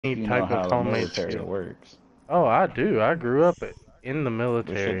any You know type of how the homemade military skill. works. Oh, I do. I grew up in the This shit's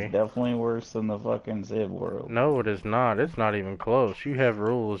military. definitely worse than the fucking Civ world. No, it is not. It's not even close. You have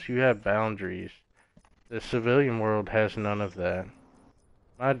rules. You have boundaries. The civilian world has none of that.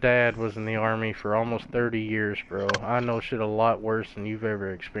 My dad was in the army for almost 30 years, bro. I know shit a lot worse than you've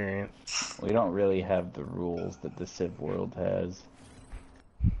ever experienced. We don't really have the rules that the Civ world has.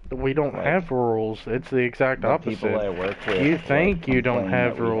 We don't Like, have rules. It's the exact the people opposite. I work with, You like, think you don't complain that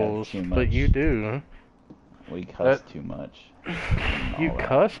have we have rules, too but you much, do. we cuss That too much, and you all that.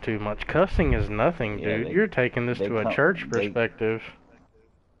 cuss too much. Cussing is nothing, Yeah, dude. You're taking this to a church they, perspective.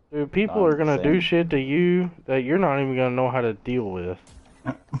 Dude, no, people are I'm gonna do saying, shit to you that you're not even gonna know how to deal with.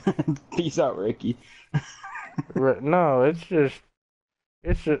 Peace out, Ricky. No, it's just,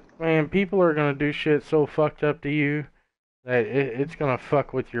 man, people are gonna do shit so fucked up to you that it's gonna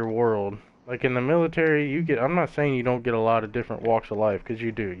fuck with your world. Like in the military, I'm not saying you don't get a lot of different walks of life, because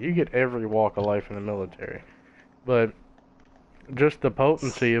you do. You get every walk of life in the military. But just the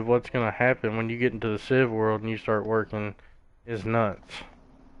potency of what's gonna happen when you get into the civ world and you start working is nuts.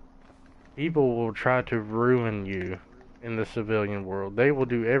 People will try to ruin you in the civilian world. They will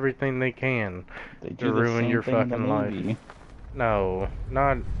do everything they can they to do the ruin same your thing in the fucking life. Navy. No,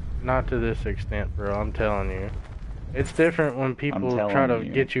 not to this extent, bro. I'm telling you. It's different when I'm people try telling to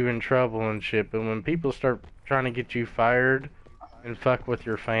you, get you in trouble and shit, but when people start trying to get you fired and fuck with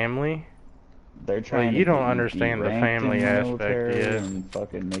your family, they're well, trying to you don't get you understand the deranked in family the aspect military yet. and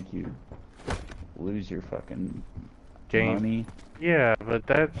fucking make you lose your fucking Game, money. yeah, but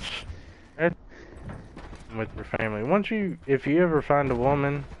that's with your family. If you ever find a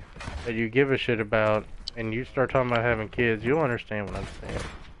woman that you give a shit about and you start talking about having kids, you'll understand what I'm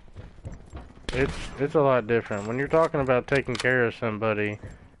saying. It's a lot different. When you're talking about taking care of somebody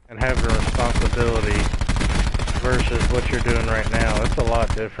and having a responsibility versus what you're doing right now, it's a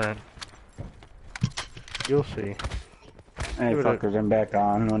lot different. You'll see. Hey, Give it a, fuckers, I'm back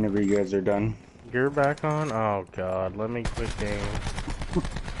on whenever you guys are done. you're back on? Oh god, let me quit game.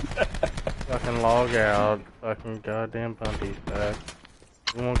 Fucking log out. Fucking goddamn Bunty's back.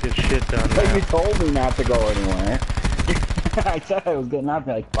 We won't get shit done But you now. told me not to go anywhere. I said I was getting out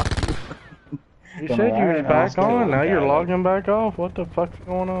there like, fuck you. You So I'm said like, you was alright, I'll back stay on, now on. you're Yeah, like, logging back off? What the fuck's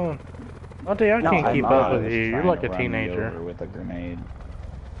going on? Bunty, I No, can't I'm keep some up guy with on. was you. You're trying like to a run me teenager. over with a grenade.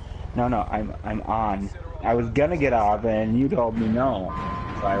 No, I'm on. I was gonna get off and you told me no.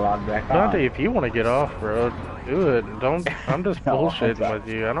 So I logged back Dante, on. if you want to get off, bro, do it. I'm just No, I'm bullshitting sorry. with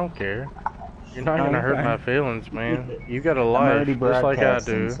you. I don't care. You're not No, gonna you're hurt my fine. feelings, man. You got a I'm already life, just like I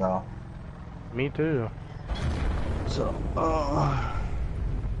broadcasting, do. so. Me too. So, I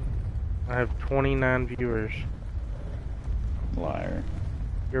have 29 viewers. Liar.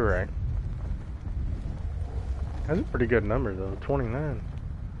 You're right. That's a pretty good number, though. 29.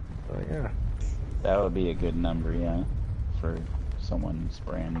 So, yeah. That would be a good number, yeah, for someone who's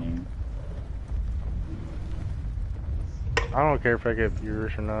brand new. I don't care if I get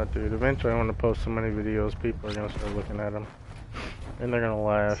viewers or not, dude. Eventually, I want to post so many videos, people are gonna start looking at them. And they're gonna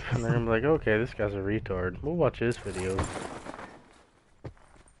laugh. And they're gonna be like, okay, this guy's a retard. We'll watch his videos.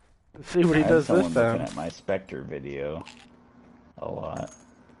 Let's see what I he had does this someone looking time. at my Spectre video a lot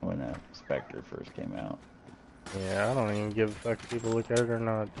when Spectre first came out. Yeah, I don't even give a fuck if people look at it or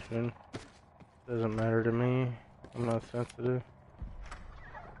not, dude. Doesn't matter to me. I'm not sensitive.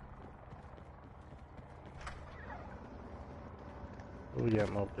 Oh, we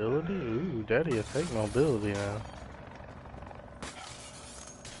got mobility? Ooh, daddy, I take mobility now.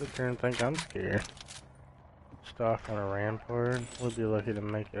 Sit there and think I'm scared. Stock on a rampart. We'll be lucky to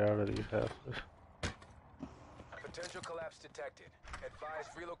make it out of these houses. Potential collapse detected. Advise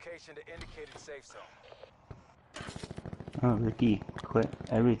relocation to indicated safe zone. oh, Ricky quit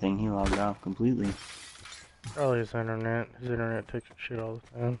everything. He logged off completely. Probably his internet. His internet takes shit all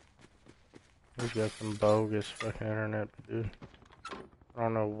the time. He's got some bogus fucking internet, dude. I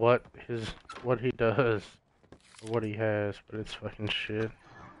don't know what he does or what he has, but it's fucking shit.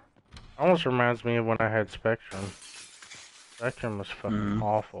 Almost reminds me of when I had Spectrum. Spectrum was fucking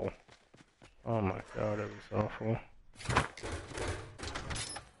awful. Oh my god, it was awful.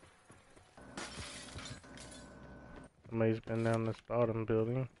 Somebody's been down this bottom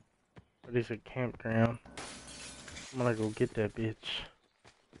building. But it's a campground. I'm gonna go get that bitch.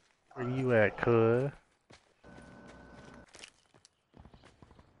 Where you at, cuz?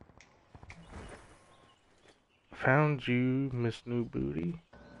 Found you, Miss New Booty.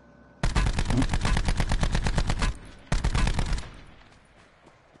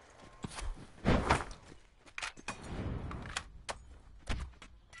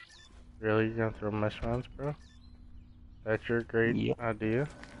 Really? You gonna throw mushrooms, bro? That's your great Yep. idea?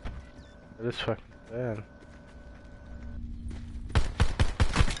 That is fucking sad.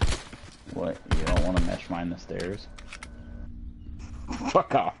 What? You don't want to mesh mine the stairs?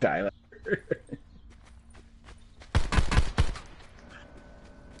 Fuck off, Tyler.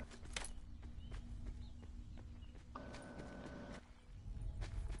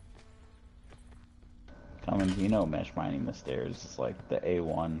 Cummins, you know mesh mining the stairs is like the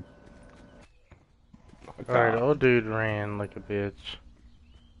A1. Alright, old dude ran like a bitch.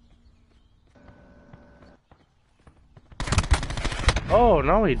 Oh,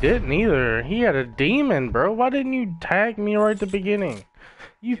 no, he didn't either. He had a demon, bro. Why didn't you tag me right at the beginning?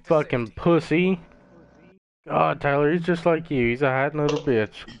 You fucking pussy. God, Tyler, he's just like you. He's a hiding little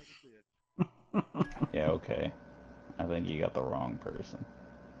bitch. Yeah, okay. I think you got the wrong person.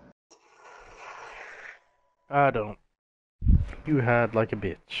 I don't. You hide like a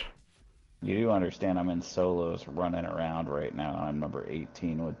bitch. You do understand I'm in solos running around right now. I'm number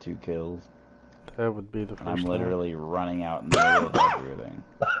 18 with 2 kills. That would be the And first I'm time. literally running out in the middle of everything.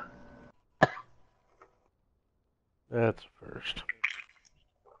 That's first.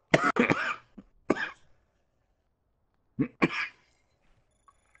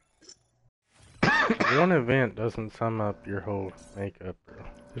 One event doesn't sum up your whole makeup, bro.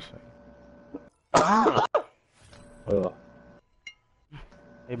 Just saying. Ugh.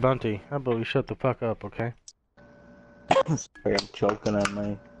 Hey, Bunty, how about we shut the fuck up, okay? Sorry, I'm choking on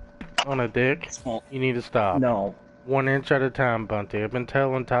my... On a dick? You need to stop. No. 1 inch at a time, Bunty. I've been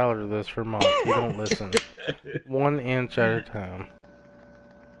telling Tyler this for months. He don't listen. 1 inch at a time.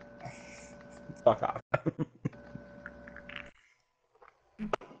 Fuck off.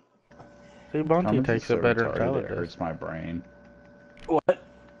 See, Bunty Cummins is takes so it better than retarded, Tyler it does. hurts my brain. What?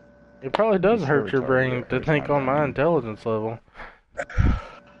 It probably does He's so hurt your retarded, brain it to hurts think my on my brain. intelligence level.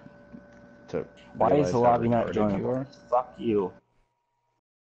 To Why is realize the how lobby not retarded you joinable? are. Fuck you.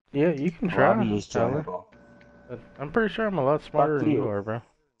 Yeah, you can The try, lobby is Tyler. joinable. But I'm pretty sure I'm a lot smarter Fuck than you you. are, bro.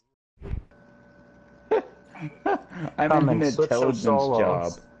 I'm Come in and an switch some intelligence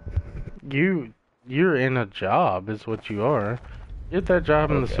solos. job. You're in a job, is what you are. Get that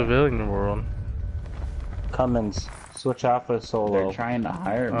job in the Okay. civilian world. Cummins, switch off a solo. They're trying to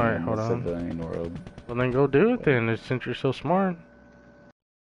hire me Alright, in hold the on. civilian world. Well, then go do it then, since you're so smart.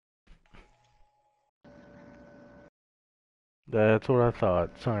 That's what I thought.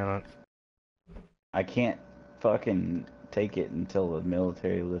 Silence. I can't fucking take it until the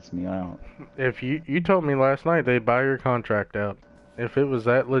military lifts me out. If you told me last night they'd buy your contract out. If it was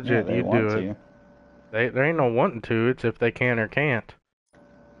that Yeah, legit, they you'd want do it. There ain't no wanting to, it's if they can or can't.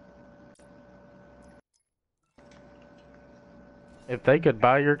 If they could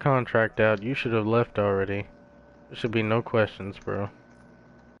buy your contract out, you should have left already. There should be no questions, bro.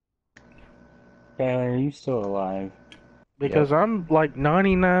 Taylor, are you still alive? Because I'm like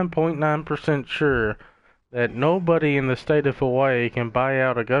 99.9% sure that nobody in the state of Hawaii can buy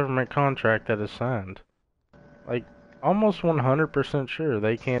out a government contract that is signed. Like, almost 100% sure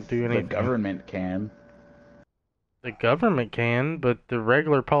they can't do The anything. government can. The government can, but the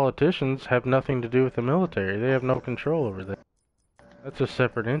regular politicians have nothing to do with the military. They have no control over that. That's a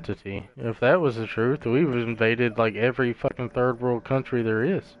separate entity. If that was the truth, we've invaded like every fucking third world country there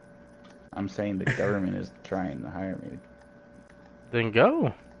is. I'm saying the government is trying to hire me. Then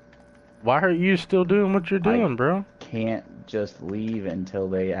go. Why are you still doing what you're doing, bro? Can't just leave until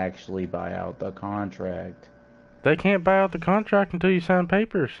they actually buy out the contract. They can't buy out the contract until you sign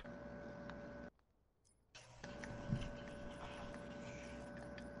papers.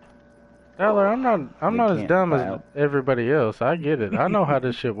 Tyler, I'm They not as can't dumb buy as out- everybody else. I get it. I know how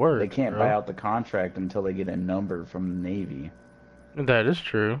this shit works. They can't bro. buy out the contract until they get a number from the Navy. That is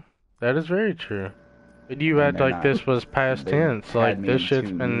true. That is very true. But you And act they're like not- this was past they've tense. had Like me this in shit's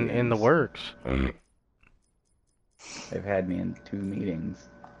 2 been in the meetings. works. They've had me in 2 meetings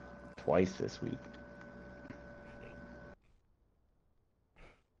twice this week.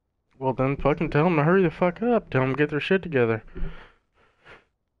 Well, then fucking tell them to hurry the fuck up. Tell them to get their shit together.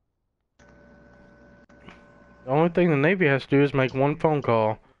 The only thing the Navy has to do is make one phone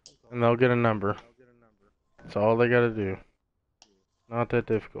call, and they'll get a number. That's all they gotta do. Not that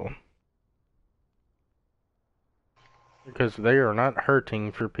difficult. Because they are not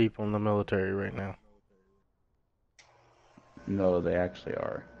hurting for people in the military right now. No, they actually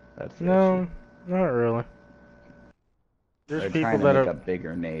are. That's the No, issue. not really. There's They're people trying to that make are... a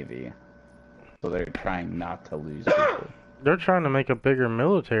bigger Navy. So they're trying not to lose people. They're trying to make a bigger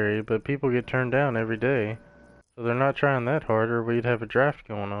military, but people get turned down every day. So they're not trying that hard, or we'd have a draft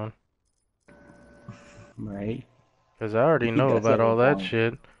going on. Right? Because I already know That's about a all good that point.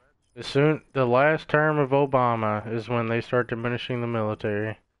 shit. The last term of Obama is when they start diminishing the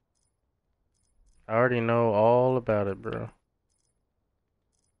military. I already know all about it, bro.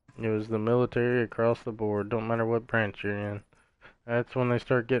 It was the military across the board. Don't matter what branch you're in. That's when they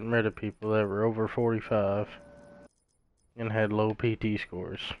start getting rid of people that were over 45 and had low PT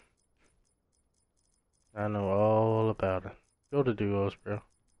scores. I know all about it. Go to duos, bro.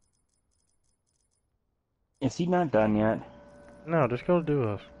 Is he not done yet? No, just go to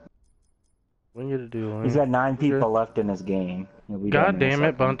duos. We can get a duo. He's got 9 people left in his game. He'll be done God in a damn it,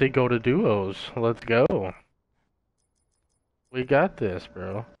 second. Bunty, go to duos. Let's go. We got this,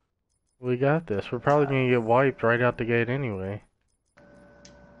 bro. We got this. We're probably gonna get wiped right out the gate anyway.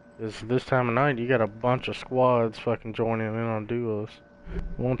 This time of night, you got a bunch of squads fucking joining in on duos. It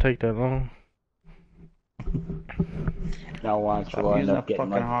won't take that long. Now watch, Stop we'll end using a up getting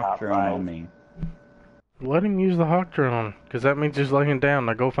fucking like hawk top drone 5. on me. Let him use the hawk drone, cause that means he's laying down.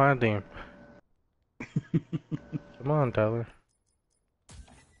 Now go find him. Come on, Tyler.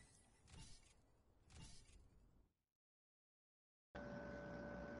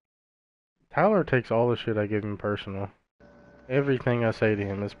 Tyler takes all the shit I give him personal. Everything I say to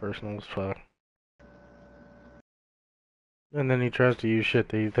him is personal as fuck. And then he tries to use shit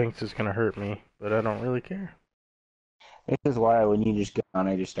that he thinks is gonna hurt me, but I don't really care. This is why when you just get on,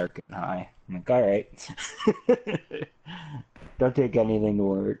 I just start getting high. I'm like, alright. Don't take anything to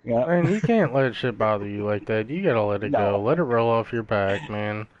work. Yep. Man, you can't let shit bother you like that. You gotta let it go. No. Let it roll off your back,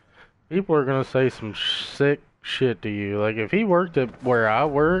 man. People are gonna say some sick shit to you. Like, if he worked at where I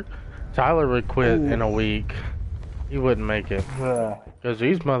work, Tyler would quit in a week. He wouldn't make it. Because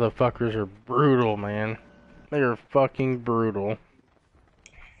these motherfuckers are brutal, man. They are fucking brutal.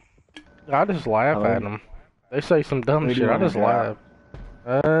 I just laugh at them. They say some dumb Where do shit. you I wanna just drop?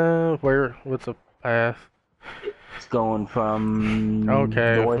 laugh. What's the path? It's going from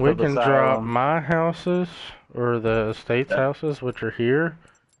Okay, north we of can drop Asylum. my houses, or the estate's houses, which are here,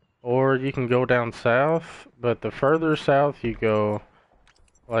 or you can go down south, but the further south you go,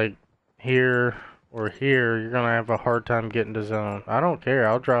 like here or here, you're gonna have a hard time getting to zone. I don't care,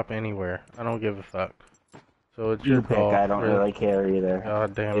 I'll drop anywhere. I don't give a fuck. So it's your You pick, call. I don't really care either.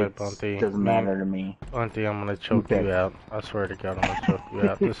 God damn it, It Bunty. doesn't matter to me. Bunty, I'm gonna choke pick. you out. I swear to God, I'm gonna choke you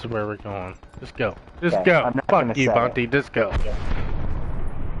out. This is where we're going. Just go. Just Okay, go. I'm not Fuck gonna you, set Bunty. Just go.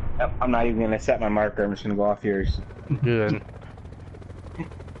 Yep, I'm not even gonna set my marker, I'm just gonna go off yours. Good.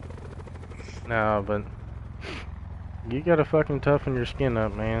 No, but you gotta fucking toughen your skin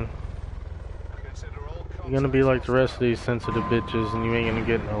up, man. You're gonna be like the rest of these sensitive bitches and you ain't gonna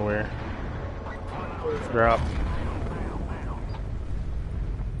get nowhere. Drop.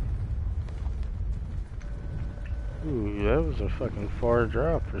 Ooh, that was a fucking far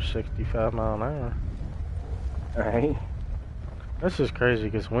drop for 65 mile an hour. Alright. This is crazy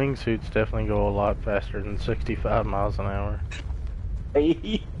because wingsuits definitely go a lot faster than 65 miles an hour.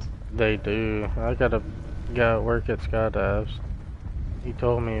 They do. I got a guy at work at Skydives. He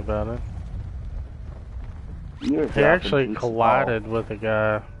told me about it. He actually collided with a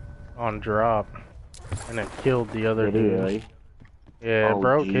guy on drop, and it killed the other dude. Really? Yeah, it Oh,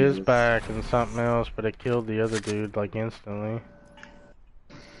 broke his Jesus. back and something else, but it killed the other dude like instantly.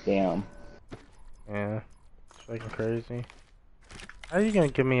 Damn. Yeah, it's fucking crazy. How you gonna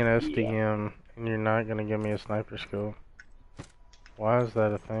give me an SDM and you're not gonna give me a sniper scope? Why is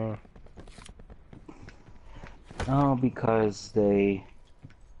that a thing? Oh, because they...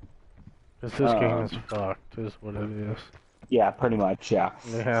 Cause this game is fucked, is what it is. Yeah, pretty much, yeah.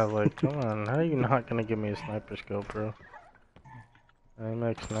 Yeah, like, come on, how are you not gonna give me a sniper scope, bro?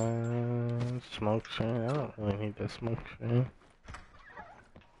 MX9, smoke screen, I don't really need that smoke screen.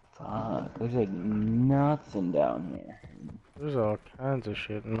 Fuck, there's like nothing down here. There's all kinds of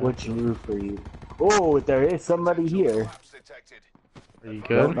shit in Which there. roof are you? Oh, there is somebody here. Are you Don't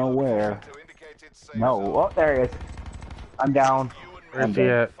good? know where. No, oh, there he is. I'm down. Where's he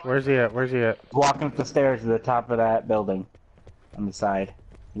at? Where's he at? Where's he at? Walking up the stairs to the top of that building. On the side.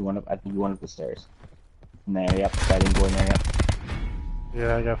 You went up, I think you went up the stairs. In there, yep. I didn't go in there yet.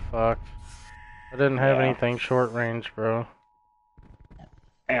 Yeah, I got fucked. I didn't have Yeah. anything short range, bro.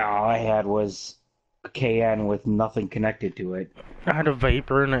 And all I had was a KN with nothing connected to it. I had a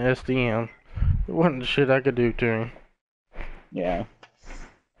Vapor and a SDM. It wasn't shit I could do to him. Yeah.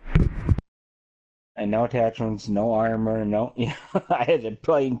 And no attachments, no armor, no... Yeah, I had to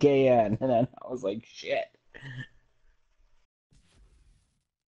play KN, and then I was like, shit.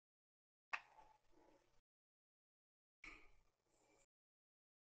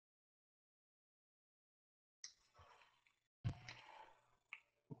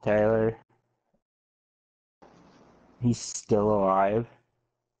 Tyler. He's still alive.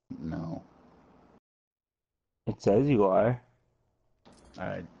 No. It says you are.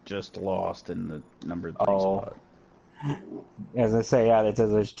 I just lost in the number 3 Oh. spot. As I say, yeah, it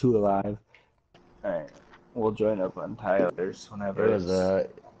says there's 2 alive. Alright. We'll join up on Tyler's It whenever was it's...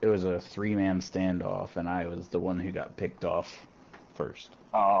 a 3-man standoff, and I was the one who got picked off first.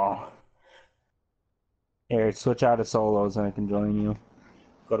 Oh. Here, switch out of solos and I can join you.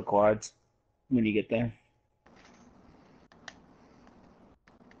 Go to quads when you get there.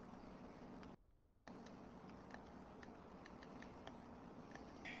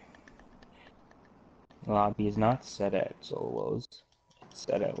 Lobby is not set at solos. It's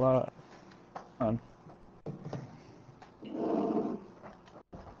set at what? On.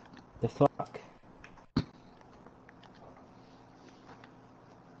 The fuck?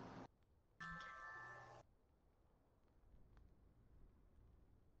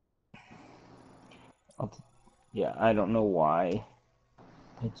 Yeah, I don't know why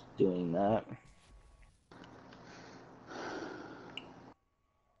it's doing that.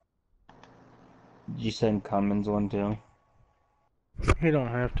 Did you send Cummins one too? You don't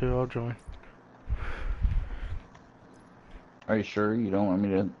have to. I'll join. Are you sure you don't want me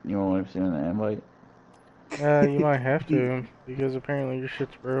to? You won't let me send an invite? You might have to because apparently your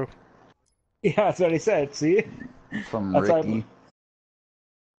shit's broke. Yeah, that's what he said. See? From That's Ricky.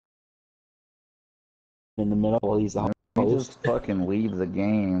 In the middle, he's the We host. just fucking leave the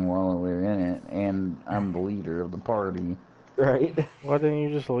game while we're in it, and I'm the leader of the party. Right? Why didn't you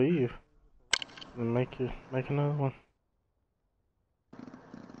just leave and make another one?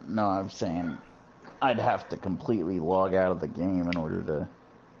 No, I'm saying I'd have to completely log out of the game in order to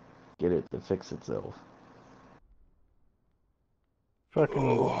get it to fix itself.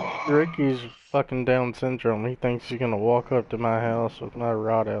 Fucking Ricky's fucking Down syndrome. He thinks he's gonna walk up to my house with my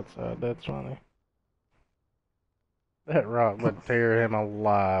rod outside. That's funny. That rod would tear him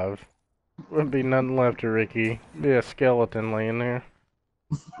alive. Wouldn't be nothing left to Ricky. Be a skeleton laying there.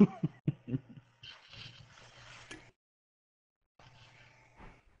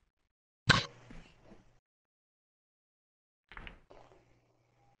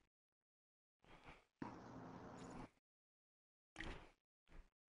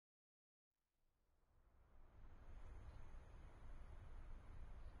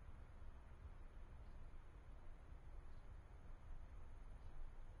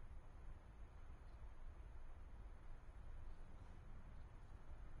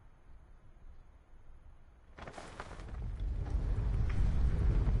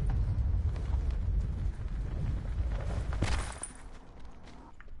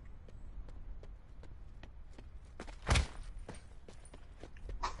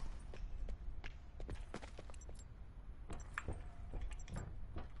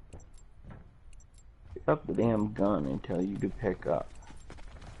 Pick up the damn gun and tell you to pick up.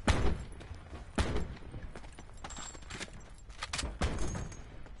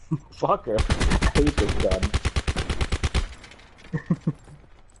 Fucker. I hate this gun.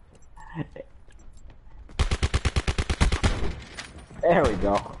 There we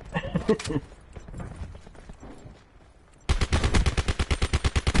go.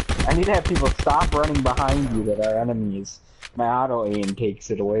 I need to have people stop running behind you that are enemies. My auto aim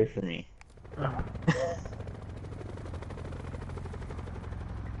takes it away from me.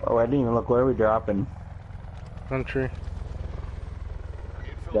 Oh, I didn't even look where we dropping. Country.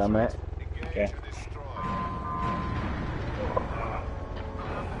 Damn it. Okay.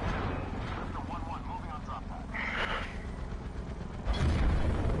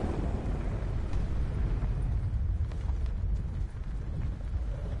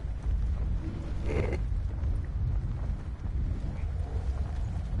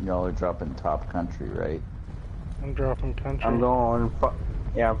 Y'all are dropping top country, right? I'm dropping country. I'm going,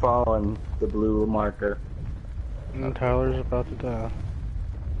 yeah, I'm following the blue marker. And Tyler's about to die.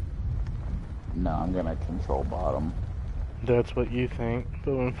 No, I'm gonna control bottom. That's what you think.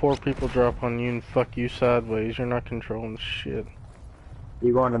 But when 4 people drop on you and fuck you sideways, you're not controlling shit.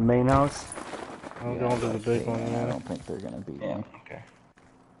 You going to the main house? I'm going to the big one, I yeah. don't think they're gonna beat me. Okay.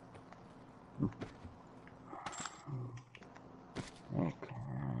 Okay.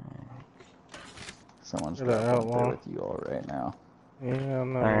 Someone's Get an dropping up there outlaw. with you all right now. Yeah,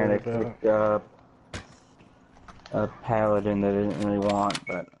 I'm not Alright, I worried about it. picked up a paladin that I didn't really want,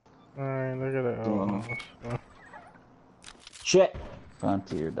 but... Alright, look at that outlaw. So, Shit!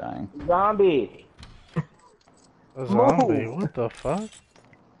 Frontier dying. Zombie! a zombie? Move! What the fuck?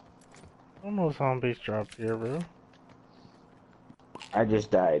 Almost zombies dropped here, bro. I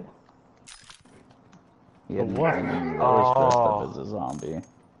just died. He had an What? enemy that was dressed Oh. up as a zombie.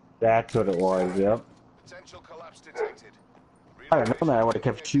 That's what it was, yep. Potential collapse detected. I don't know that I would have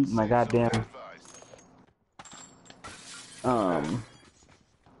kept shooting my goddamn...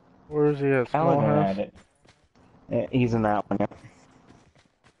 Where is he at? Small Paladin house? had it. He's in that one, yeah.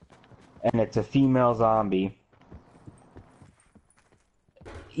 And it's a female zombie.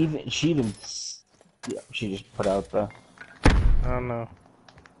 Even she just put out the. I don't know.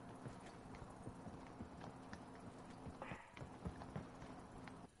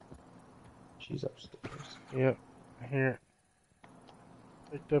 She's upstairs. Yep. Here.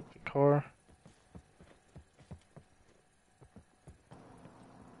 Picked up the car.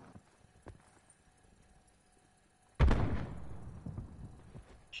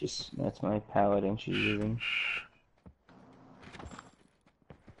 That's my paladin she's using. Shh.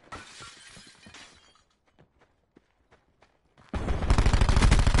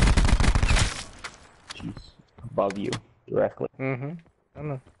 She's above you directly. Mm-hmm. I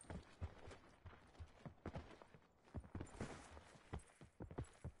know.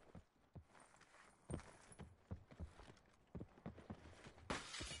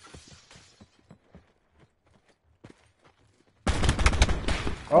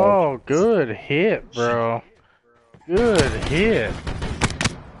 Oh, good hit, bro. Good hit.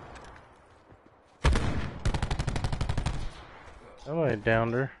 Somebody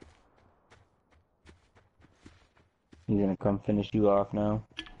downed her. He's gonna come finish you off now.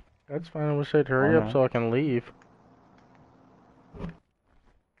 That's fine. I wish they'd hurry up so I can leave.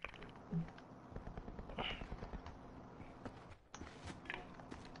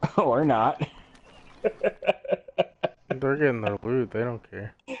 Or not. They're getting their loot. They don't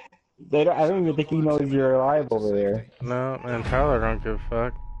care. I don't even think he knows you're alive over there. No, man, Tyler don't give a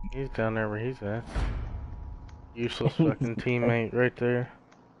fuck. He's down there where he's at. Useless fucking teammate right there.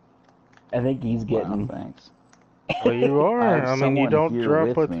 I think he's getting. Wow, thanks. Well, you are. I mean, you someone don't here drop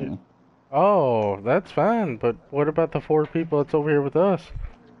with what me. you... Oh, that's fine, but what about the 4 people that's over here with us?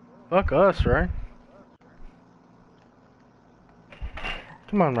 Fuck us, right?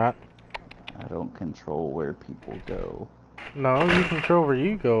 Come on, Rot. I don't control where people go. No, you control where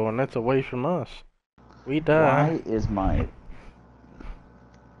you go, and that's away from us. We die. Why is my...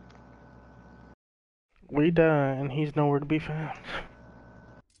 We die, and he's nowhere to be found.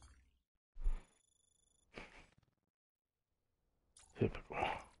 Typical.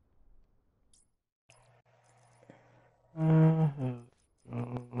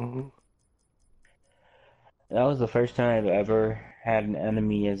 That was the first time I've ever had an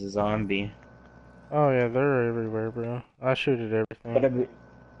enemy as a zombie. Oh yeah, they're everywhere, bro. I shoot at everything. But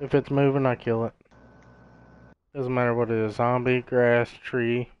If it's moving, I kill it. Doesn't matter what it is, zombie, grass,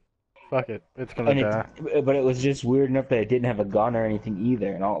 tree. Fuck it, it's gonna die. But it was just weird enough that it didn't have a gun or anything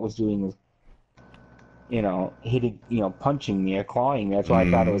either, and all it was doing was, hitting, punching me or clawing me. That's why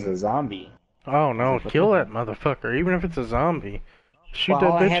I thought it was a zombie. Oh no, kill that motherfucker, even if it's a zombie. Shoot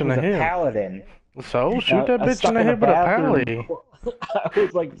Well, that bitch in the a head. paladin. So, shoot that I was bitch in the head with a bathroom. pally. I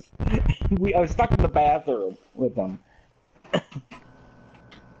was like, I was stuck in the bathroom with them.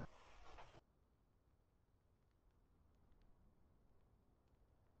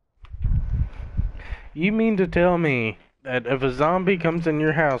 You mean to tell me that if a zombie comes in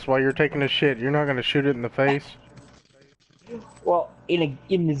your house while you're taking a shit, you're not gonna shoot it in the face? Well, in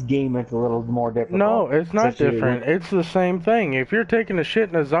this game, it's a little more difficult. No, it's not Especially different. It's the same thing. If you're taking a shit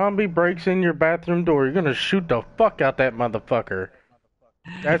and a zombie breaks in your bathroom door, you're gonna shoot the fuck out that motherfucker.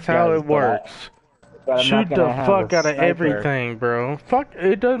 That's how it works. Shoot the fuck out of everything, bro. Fuck,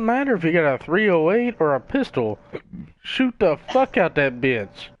 it doesn't matter if you got a 308 or a pistol. Shoot the fuck out that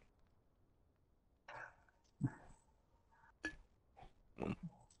bitch.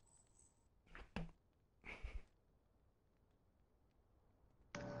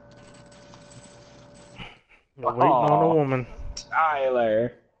 You're waiting on a woman.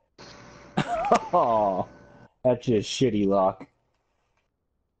 Tyler. Oh, that's just shitty luck.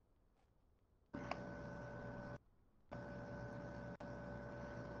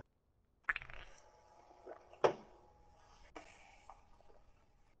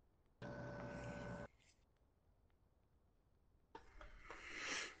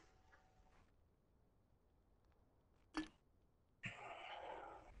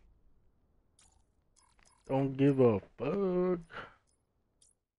 Don't give a fuck.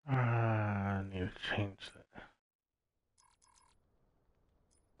 I need to change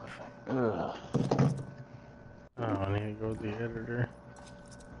that. Ugh. Oh, I need to go to the editor.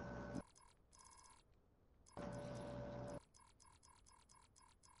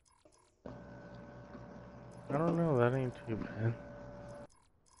 I don't know, that ain't too bad.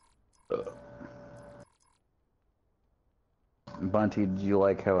 Bunty, did you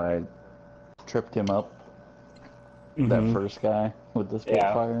like how I tripped him up? That first guy with the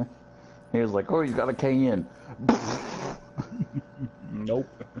Spitfire? He was like, oh, you got a KN. Nope.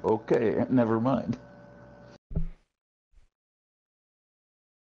 Okay, never mind.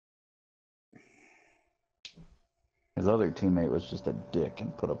 His other teammate was just a dick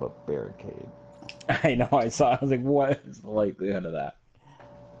and put up a barricade. I know, I saw. I was like, what is the likelihood of that?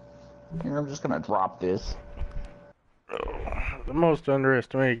 Here, I'm just gonna drop this. The most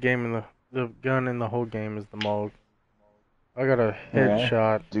underestimated game in the gun in the whole game is the MOG. I got a Alright.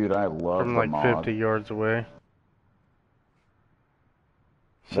 headshot Dude, I love from the like MOG. 50 yards away.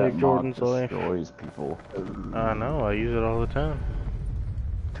 That Save MOG Jordan's life. destroys people. I know, I use it all the time.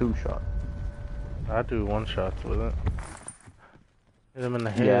 2-shot. I do one shots with it. Hit him in the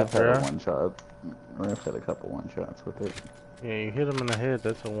head, Yeah, I've had a bruh. 1-shot. I've had a couple 1-shots with it. Yeah, you hit him in the head,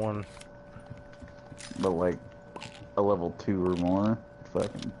 that's a one. But like a level 2 or more,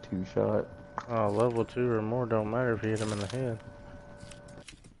 fucking 2-shot. Oh, level 2 or more don't matter if you hit him in the head.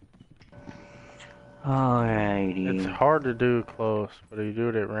 Alrighty. It's hard to do close, but if you do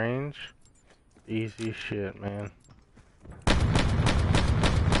it at range, easy shit, man.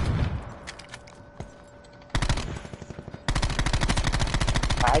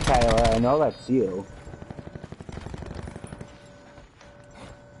 Hi, Tyler. I know that's you.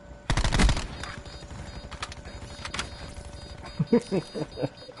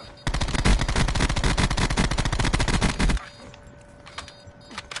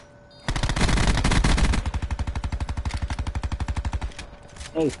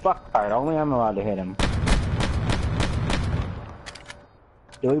 Hey, fuck card. Only I'm allowed to hit him.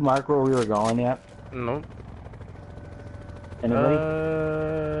 Did we mark where we were going yet? Nope. Anybody?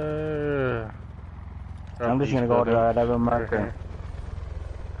 I'm just gonna go to that other marker.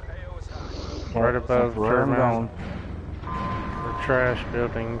 Right above where I'm going. the trash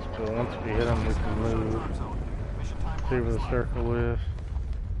buildings, but once we hit them, we can move. See where the circle is.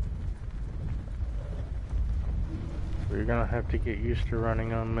 So you're gonna have to get used to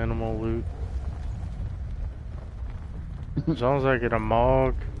running on minimal loot. As long as I get a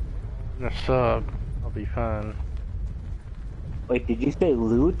MOG and a sub, I'll be fine. Wait, did you say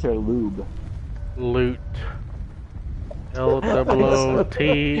loot or lube? Loot.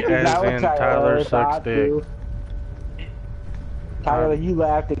 L-O-O-T as in Tyler sucks dick. Too? Tyler, you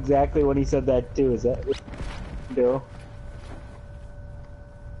laughed exactly when he said that too. Is that what you do?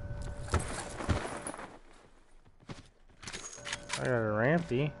 I got a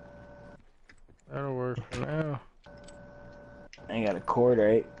rampy. That'll work for now. I got a cord,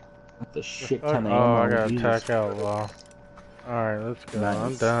 right? With the shit ton of Oh, ammo. I got Jesus. attack outlaw. Alright, let's go. Nice.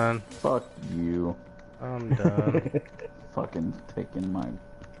 I'm done. Fuck you. I'm done. Fucking taking my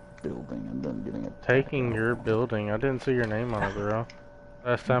building and then getting it. Taking your building. I didn't see your name on it, bro.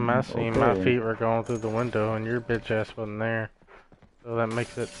 Last time I seen, my Okay. feet were going through the window and your bitch ass wasn't there. So that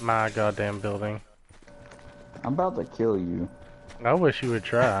makes it my goddamn building. I'm about to kill you. I wish you would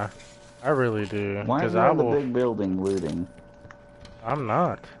try. I really do. Why are Because you I in the will. big building looting? I'm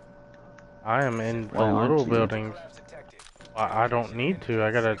not. I am in the Why aren't little you? buildings. I don't need to.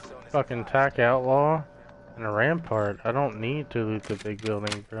 I got a fucking tack outlaw and a rampart. I don't need to loot the big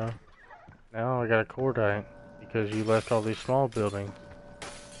building, bro. Now I got a cordite because you left all these small buildings.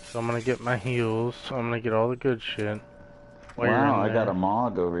 So I'm gonna get my heals. I'm gonna get all the good shit. While you're Wow, in I got there. a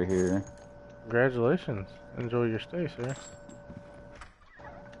MOG over here. Congratulations. Enjoy your stay, sir.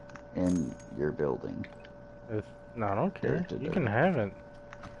 In your building. No, I don't care. There, You can have it.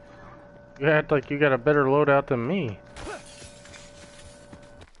 You act like you got a better loadout than me.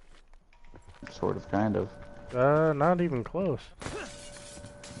 Sort of, kind of. Not even close.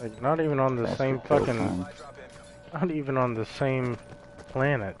 Like, not even on the Faster same kill fucking... time. Not even on the same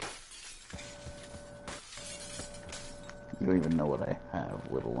planet. You don't even know what I have,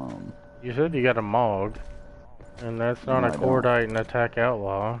 let alone. You said you got a MOG. And that's not No, a I don't. cordite and attack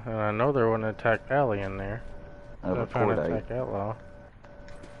outlaw. And I know there wasn't an attack pally in there. I have So a I found cordite, attack outlaw.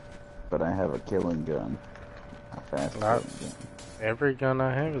 but I have a killing gun. A fast Not- killing gun. Every gun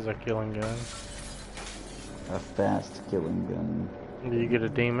I have is a killing gun. A fast killing gun. Do you get a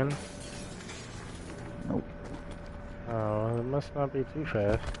demon? Nope. Oh, it must not be too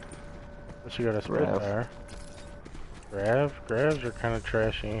fast. Unless you got a Grav. Spitfire. Gravs are kind of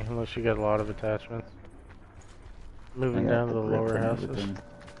trashy, unless you got a lot of attachments. Moving I got down to the grip lower and houses. everything.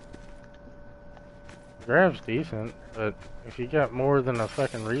 Grav's decent, but if you got more than a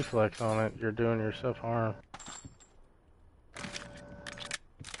fucking reflex on it, you're doing yourself harm.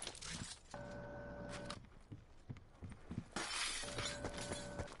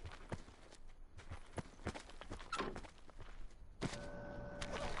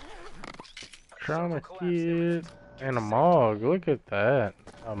 Trauma kit and a MOG. Look at that.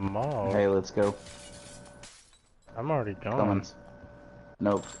 A MOG. Hey, let's go. I'm already gone. Coming.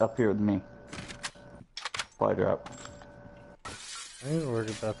 Nope, up here with me. Supply drop. I ain't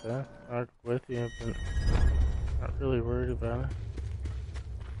worried about that. I'm with you, but not really worried about it.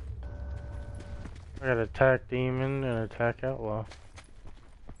 I got attack demon and attack outlaw.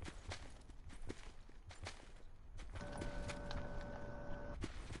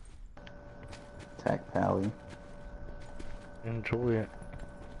 Attack pally. Enjoy it.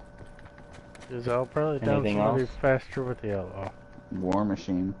 Cause I'll probably down Anything somebody else? faster with the outlaw. War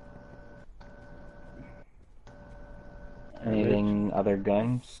machine. Anything other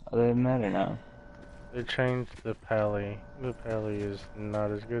guns other than that or no? They changed the pally. The pally is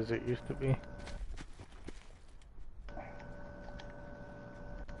not as good as it used to be.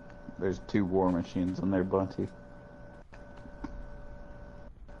 There's 2 war machines in there, Bunty.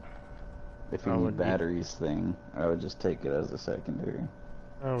 If you I need would batteries thing, I would just take it as a secondary.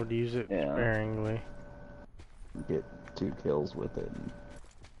 I would use it Yeah. sparingly. Get 2 kills with it.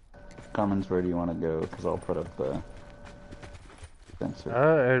 Cummins, where do you want to go? Because I'll put up the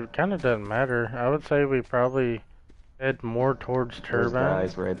sensor. It kind of doesn't matter. I would say we probably head more towards There's turbine.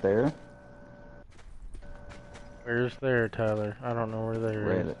 guys right there. Where's there, Tyler? I don't know where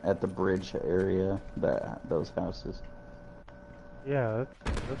there is. Right at the bridge area, those houses. Yeah,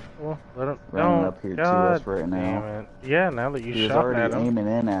 that's cool. Let him. Running No, up here to God us right now. damn it. Yeah, now that you He was shot already at him, aiming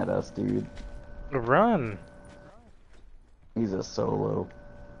in at us, dude. run. He's a solo.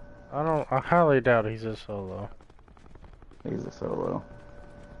 I highly doubt he's a solo. He's a solo.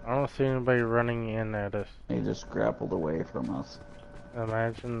 I don't see anybody running in at us. He just grappled away from us.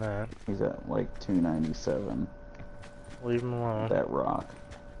 Imagine that. He's at like 297. Leave him alone. That rock.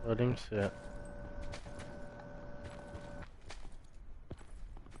 Let him sit.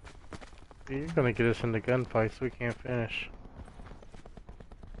 You're gonna get us into gunfights we can't finish.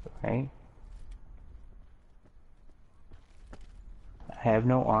 Right? I have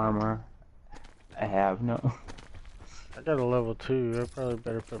no armor. I have no... I got a level 2. I probably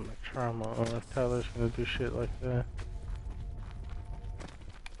better put my trauma on if Tyler's gonna do shit like that.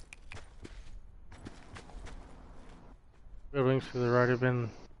 Buildings to the right have been...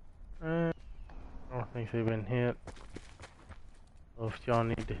 I don't think they've been hit. Well, if y'all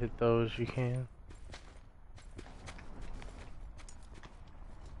need to hit those, you can.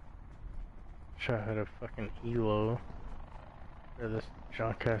 Wish I had a fucking elo. For this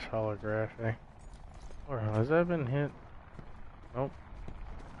junk ass holographic. Or has that been hit? Nope.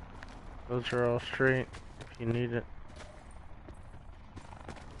 Those are all straight if you need it.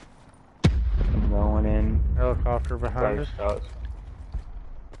 I'm going in. Helicopter behind us.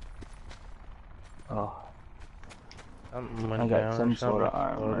 Oh, Something went I down got or some something sort of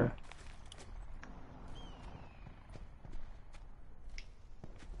exploded. armor.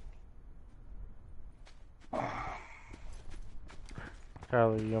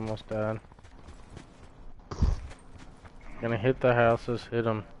 Tyler, you almost died. Gonna hit the houses, hit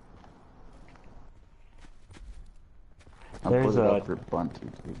them. I'll There's put it a- up for Bunty,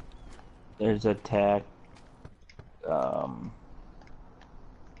 dude. There's a tac...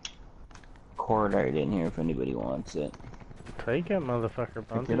 cordite in here if anybody wants it. Take it, motherfucker, Pick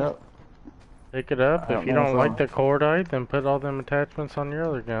Bunty. it up. Pick it up. I If don't you know don't if like I'll- the cordite, then put all them attachments on your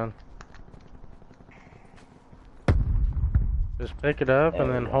other gun. Just pick it up There and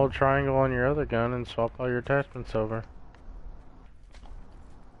we then go. hold triangle on your other gun and swap all your attachments over.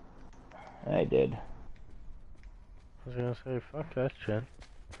 I did. I was gonna say, fuck that shit.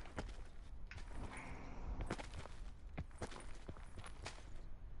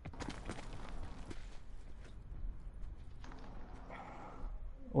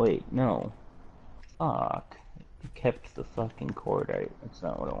 Wait, no. Fuck. I kept the fucking cordite. That's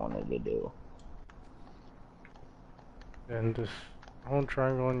not what I wanted to do. And just hold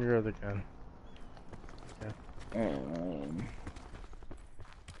triangle on your other gun. Um,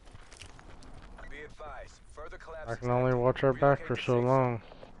 Be advised, further collapse I is can only likely. watch our back Relocate for to so safe long.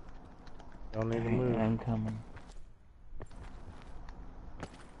 Y'all need to move. I'm coming.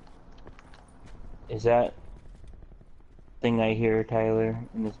 Is that thing I hear, Tyler,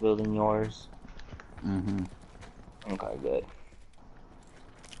 in this building yours? Mm-hmm. Okay, good.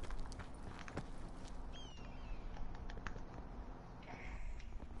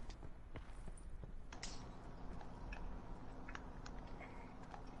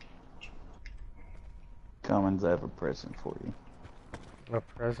 Cummins, I have a present for you. A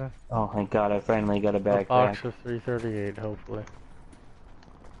present? Oh, thank God, I finally got a A backpack. box of 338, hopefully.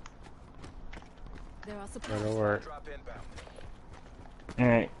 There are supplies. That'll work. Drop inbound.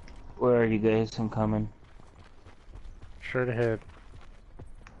 Alright, where are you guys? I'm coming. Straight ahead.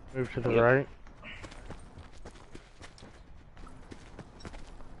 Move to the Yep. right.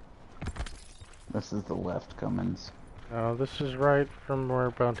 This is the left Cummins. No, this is right from where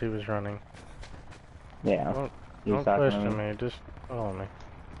Bounty was running. Yeah. Don't, He was don't talking to question me. me, just follow me.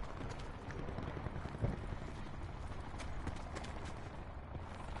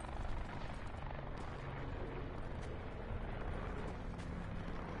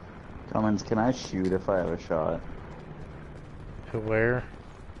 Cummins, can I shoot if I have a shot? To where?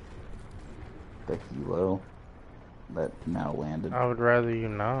 The helo that now landed. I would rather you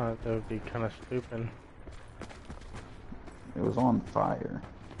not. That would be kind of stupid. It was on fire.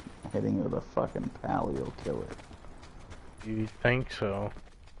 Hitting it with a fucking pally will kill it. You think so?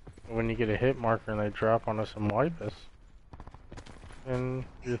 When you get a hit marker and they drop on us and wipe us, then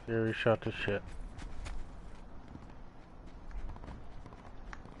your theory shot to shit.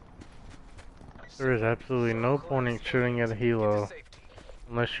 There is absolutely no point in shooting at a helo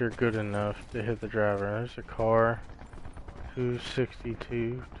unless you're good enough to hit the driver. There's a car, 262,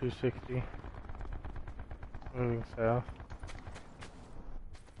 260, moving south.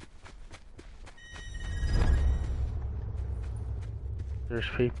 There's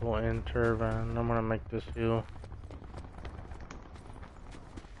people in Turbine. I'm gonna make this hill.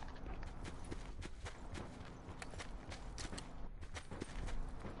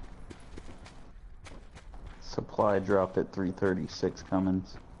 Supply dropped at 336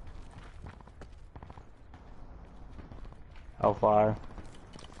 Cummins. How far?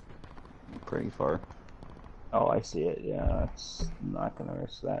 Pretty far. Oh, I see it. Yeah, it's not gonna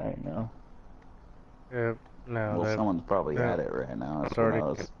risk that right now. Yep, no, Well, that, someone's probably that- at it right now. that's That's what I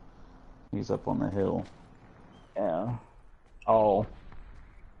already- was. He's up on the hill. Yeah. Oh.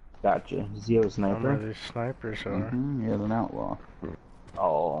 Gotcha. Is he a some of sniper? these snipers are. He is an outlaw.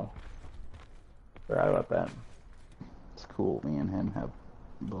 Oh. Forgot about that. It's cool. Me and him have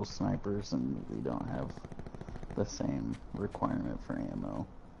both snipers, and we don't have the same requirement for ammo.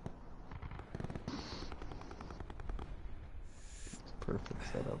 It's a perfect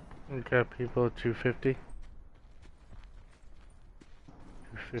setup. We got people at 250.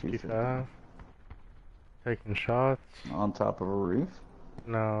 255. Taking shots. On top of a roof?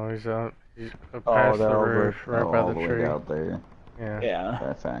 No, he's out. He's up Oh, past they're the over. roof, right Oh, by all the the way tree. out there. Yeah, Yeah.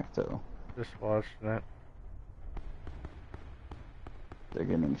 De facto. just watching it. They're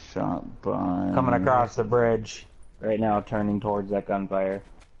getting shot by... Coming across the bridge right now, turning towards that gunfire.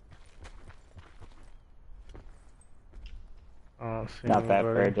 I don't see Not that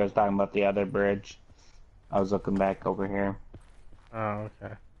anybody. bridge. I was talking about the other bridge. I was looking back over here. Oh,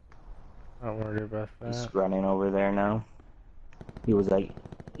 okay. Not worried about He's that. running over there now. He was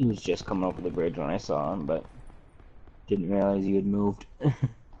just coming over the bridge when I saw him, but didn't realize he had moved.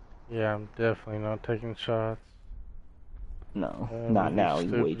 Yeah, I'm definitely not taking shots. No, That not would be now.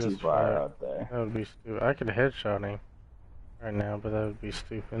 He's way stupid too as far fuck. out there. That would be stupid. I could headshot him right now, but that would be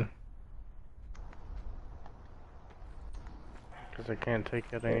stupid. Because I can't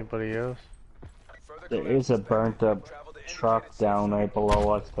take out anybody else. There is a burnt up truck down right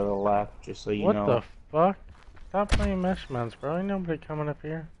below us to the left, just so you What know. the fuck? Stop playing mesh mounts, bro. Ain't nobody coming up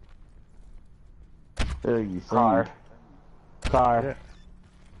here. There you think. Car. Yeah.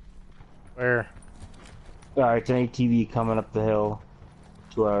 Where? Alright, it's an ATV coming up the hill.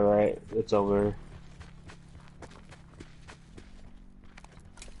 To our right. It's over.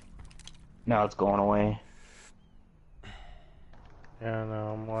 Now it's going away. Yeah,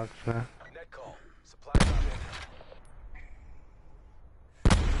 no, I'm watching it. Net call. Supply drop in.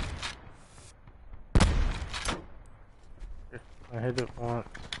 I hit it once.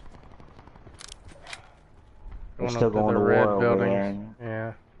 They're Going still up to going the to red war over buildings.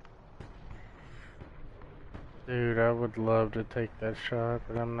 Yeah. Dude, I would love to take that shot,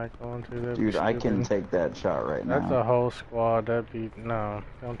 but I'm not going to. That'd be Dude, I can stupid. take that shot right now. That's a whole squad. That'd be no.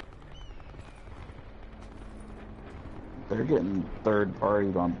 Don't. They're getting third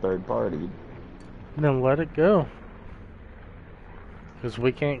partied on third party. Then let it go. Because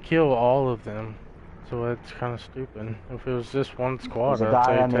we can't kill all of them. So that's kind of stupid. If it was just one squad, There's a I'd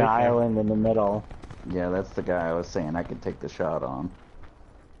say guy on take the him. island in the middle. Yeah, that's the guy I was saying I could take the shot on.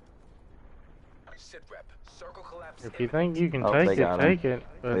 Sit rep. Circle collapse. If you think you can Oh, they take got it, him. take it.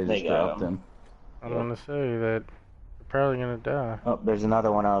 But They They just got dropped him. him. I'm gonna say that you're probably gonna die. Oh, there's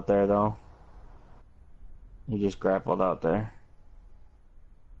another one out there though. He just grappled out there.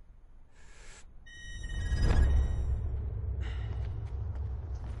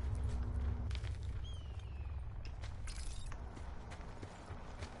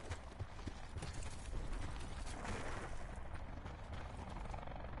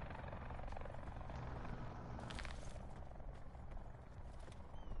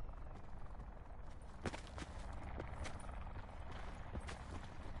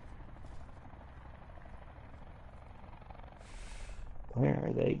 Where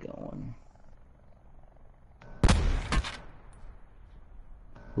are they going?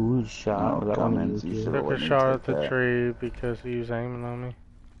 Who shot? Oh, Was that one of Cummins, you you two? should have Took a let me shot take at the that. tree because he was aiming on me.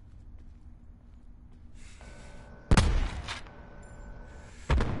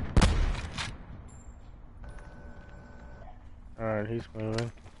 Alright, he's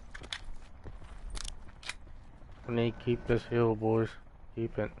moving. We need to keep this hill, boys.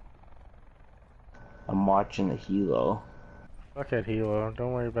 Keep it. I'm watching the helo. Fuck that helo.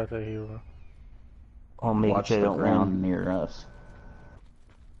 Don't worry about that helo. Oh, making Watch sure I the don't ground win. near us.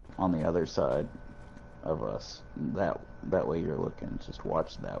 On the other side of us. That way you're looking. Just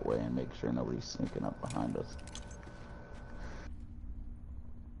watch that way and make sure nobody's sneaking up behind us.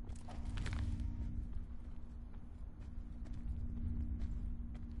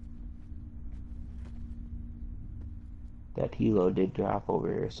 That helo did drop over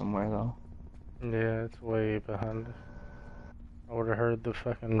here somewhere, though. Yeah, it's way behind us. I would have heard the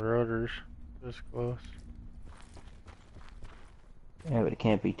fucking rotors this close. Yeah, but it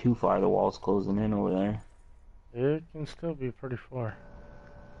can't be too far. The wall's closing in over there. It can still be pretty far.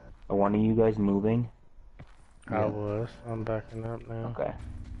 Are one of you guys moving? I Yeah. was. I'm backing up now. Okay.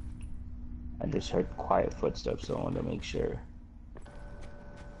 I just heard quiet footsteps, so I wanted to make sure.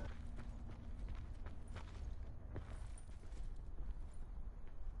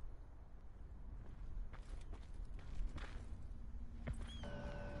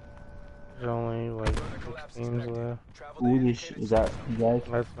 There's only like Further 6 collapse teams expected. left. Travel to Ooh, indicated is that you guys?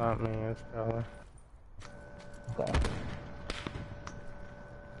 That's not me, it's Tyler. Okay.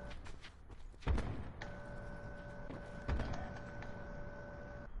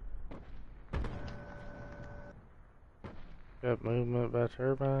 Got movement by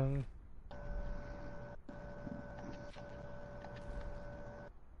turbine.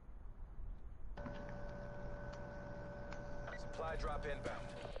 Supply drop inbound.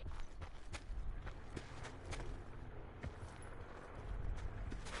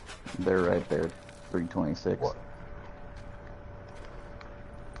 They're right there. 326. What?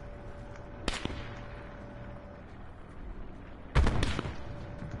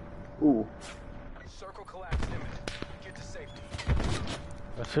 Ooh. Circle collapse imminent. Get to safety.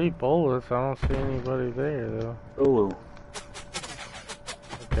 I see bullets, I don't see anybody there though. Ooh.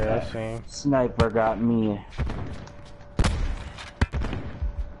 Okay, I see him. Sniper got me.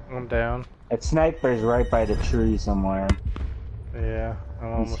 I'm down. That sniper's right by the tree somewhere. Yeah, I'm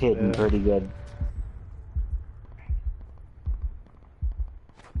He's almost hitting dead. pretty good.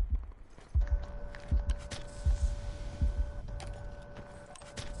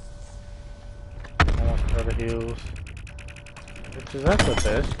 Almost out of heals. Is that the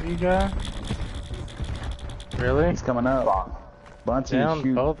best you got? Really? He's coming up. Fuck. Bunchy, Down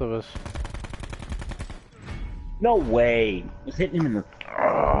shoot. both of us. No way. I was hitting him in the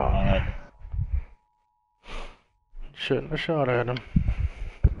head. Shouldn't have shot at him.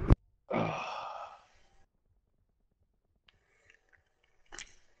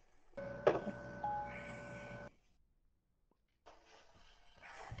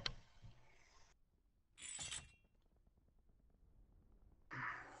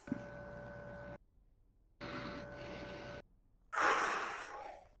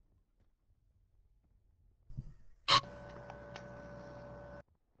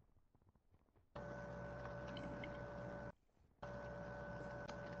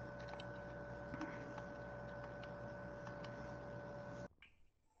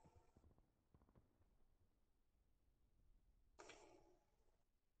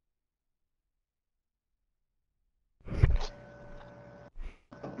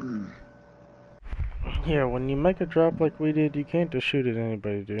 Yeah, when you make a drop like we did, you can't just shoot at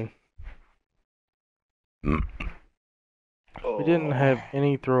anybody, dude. We didn't have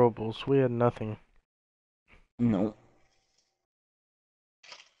any throwables. We had nothing. No.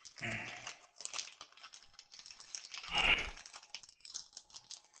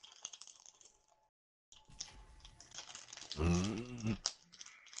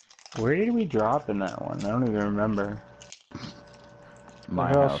 Where did we drop in that one? I don't even remember. The My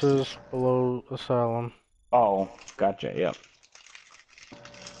house house. is below Asylum. Oh, gotcha, yep.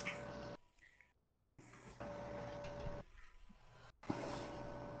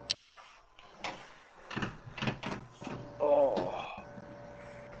 Oh.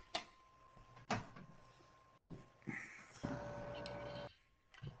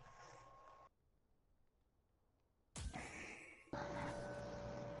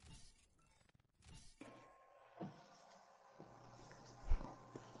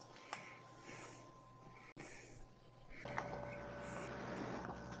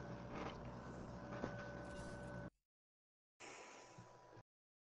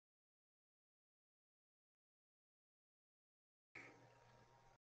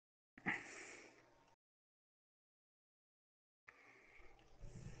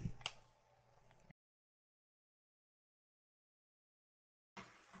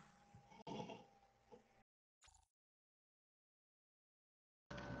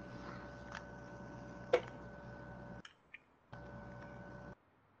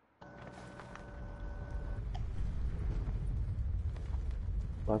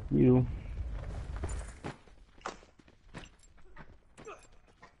 Fuck you.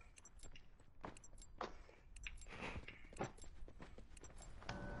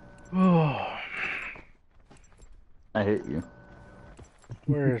 Oh, I hit you.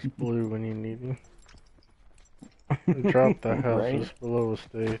 where's Blue when you need him? Drop the houses Right? below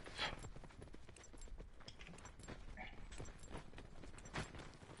estates.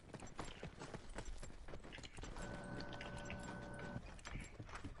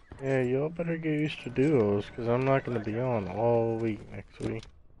 Yeah, y'all better get used to duos, because I'm not going to be on all week next week.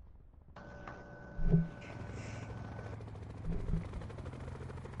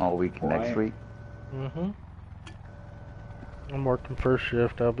 All week next Why? week. Mm-hmm. I'm working first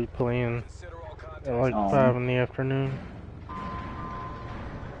shift. I'll be playing Consider all at contacts like lost. 5 in the afternoon.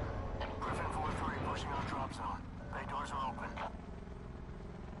 Griffin 4-3 pushing on drop zone. Bay doors are open.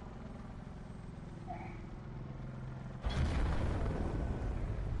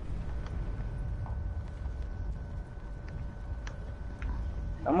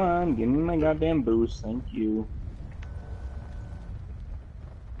 Come on, give me my goddamn boost, thank you.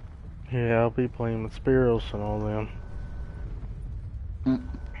 Yeah, I'll be playing with Spiros and all them.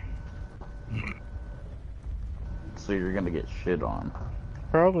 So you're gonna get shit on.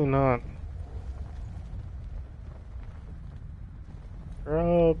 Probably not.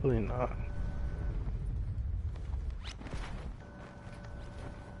 Probably not.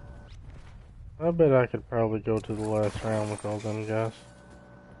 I bet I could probably go to the last round with all them guys.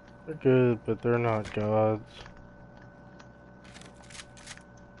 They're good, but they're not gods.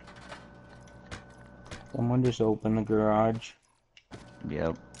 Someone just opened the garage.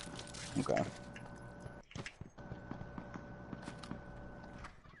 Yep. Okay.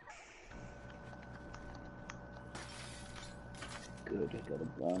 Good, I got a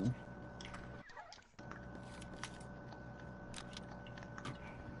gun.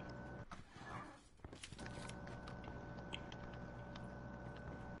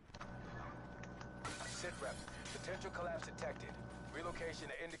 Sit rep. Potential collapse detected. Relocation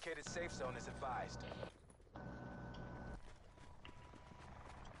to indicated safe zone is advised.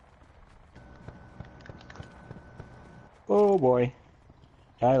 Oh boy.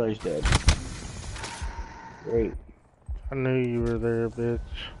 Tyler's dead. Great. I knew you were there, bitch.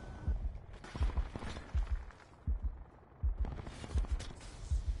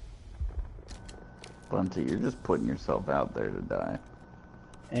 Bunty, you're just putting yourself out there to die.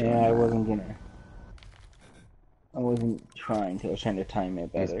 And I wasn't gonna. I wasn't trying to. I was trying to time it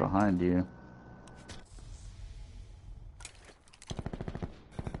He's better. behind you.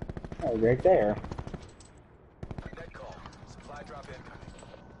 Oh, right there. Net call. Supply drop incoming.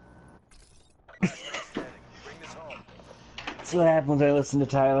 Last man standing. Bring this home. That's what happens when I listen to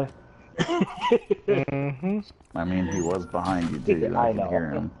Tyler. Mm-hmm. I mean, he was behind you too. I I could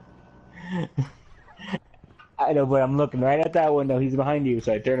hear know. him. I know, but I'm looking right at that window. He's behind you,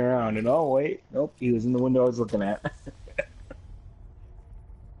 so I turn around and oh wait, nope, he was in the window I was looking at.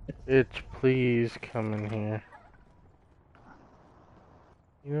 Bitch, please come in here.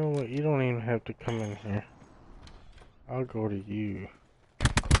 You know what? You don't even have to come in here. I'll go to you.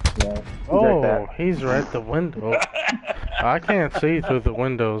 Yeah. Oh, he's right at the window. I can't see through the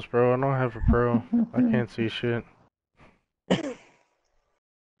windows, bro. I don't have a pro. I can't see shit.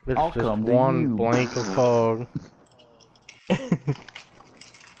 It's I'll just come to one you. blank of fog. It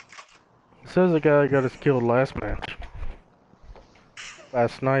says the guy got us killed last match by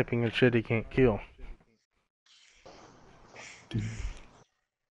sniping and shit he can't kill.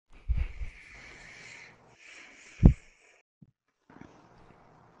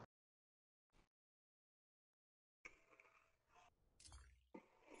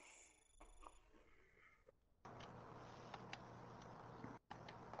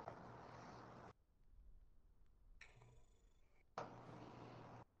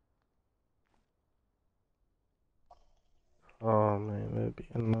 Oh man, that'd be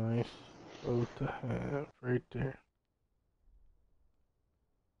a nice boat to have right there.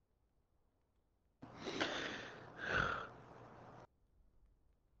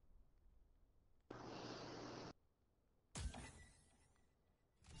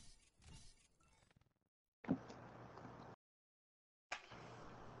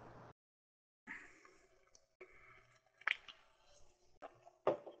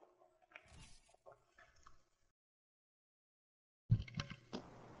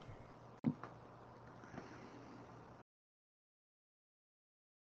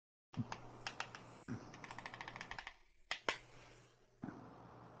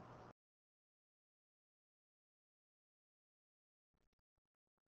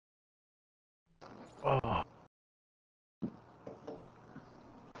 Oh,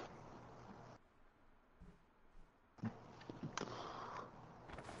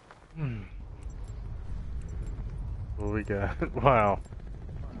 what we got. Wow.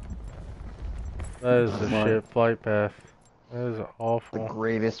 That is the What? shit flight path. That is The awful.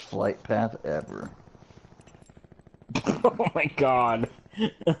 greatest flight path ever. Oh my god.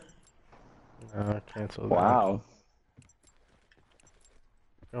 No, cancel that. Wow.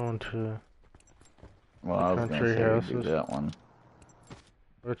 Going to Well, the I was gonna country say we do houses. that one.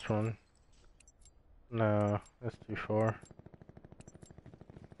 Which one? No, that's too far.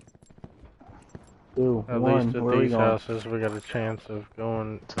 Two, At one, least at where are we these going? houses, we got a chance of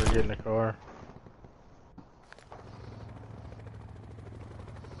going or getting a car.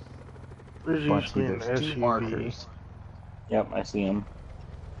 There's Bunchy, usually an there's 2 SUV. markers. Yep, I see him.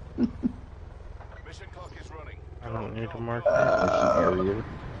 Mission clock is running. I don't need a Go, marker. Mission area.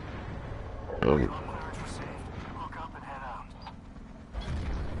 Clearance received. Hook up and head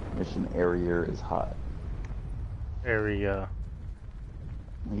out. Mission area is hot. Area.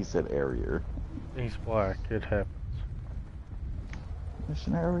 He said area. He's black. It happens.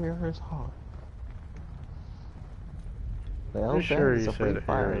 Mission area is hot. Well, Pretty sure that is you a free said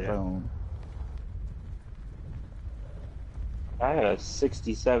fire area. zone. I had a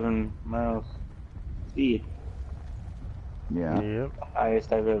 67 miles speed. Yeah, Yep. The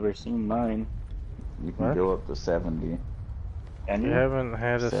highest I've ever seen mine. you can What? go up to 70. Can You you? haven't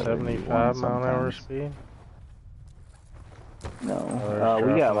had a 71 75-mile-an-hour sometimes. speed? No. Oh, We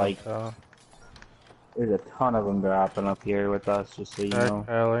they're got dropping like, us out. there's a ton of them dropping up here with us, just so you Back know.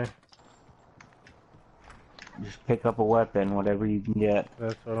 alley. Just pick up a weapon, whatever you can get.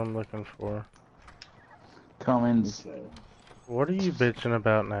 That's what I'm looking for. Cummins, What are you bitching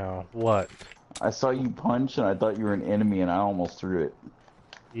about now? What? I saw you punch and I thought you were an enemy and I almost threw it.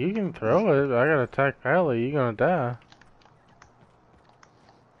 You can throw it. I got attack pally. You're gonna die.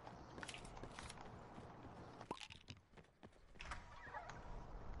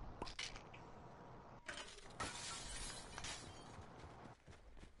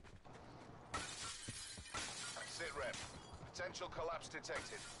 Sit rep. Potential collapse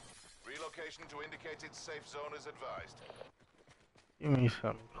detected. Relocation to indicated safe zone is advised. Give me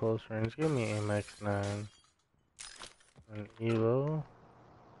something close range. Give me MX9. An ELO.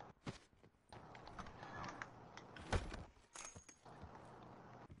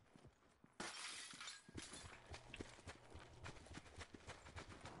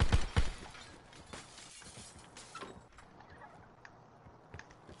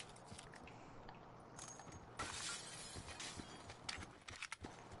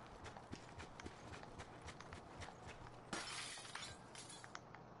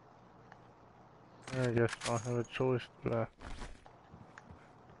 I guess I don't have a choice, do I?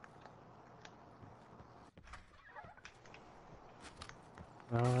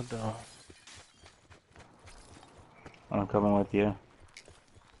 No, I don't. I'm coming with you.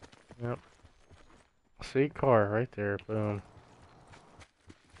 Yep. See, car right there. Boom.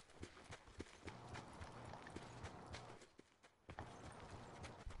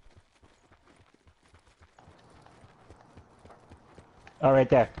 Oh, right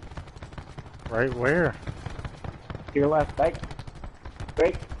there. Right where? To your left, right.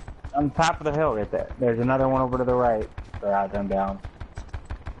 Right. On top of the hill right there. There's another one over to the right. They're out and down.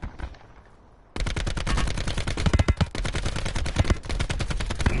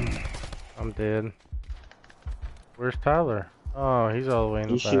 I'm dead. Where's Tyler? Oh, he's all the way in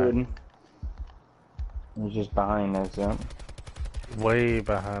the He's back. shooting. He's just behind us, yep. Way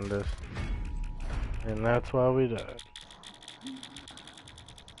behind us. And that's why we died.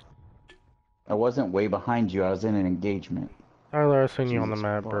 I wasn't way behind you, I was in an engagement. Tyler, I seen you on the Jesus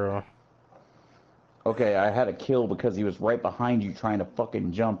map, fuck. bro. Okay, I had a kill because he was right behind you trying to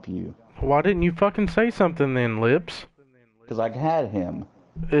fucking jump you. Why didn't you fucking say something then, Lips? Because I had him.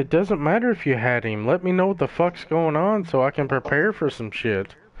 It doesn't matter if you had him. Let me know what the fuck's going on so I can prepare for some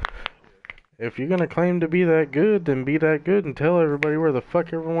shit. If you're gonna claim to be that good, then be that good and tell everybody where the fuck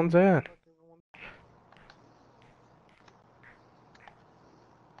everyone's at.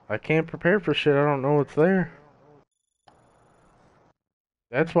 I can't prepare for shit, I don't know what's there.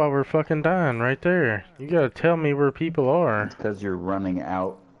 That's why we're fucking dying right there. You gotta tell me where people are. It's because you're running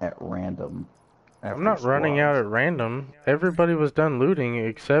out at random. I'm not running out at random. Everybody was done looting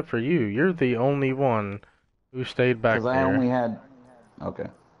except for you. You're the only one who stayed back Because I only there. had... Okay.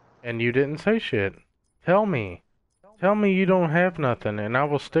 And you didn't say shit. Tell me. Tell me you don't have nothing, and I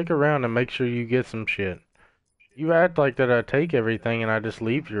will stick around and make sure you get some shit. You act like that I take everything and I just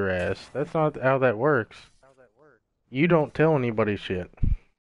leave your ass. That's not how that works. You don't tell anybody shit.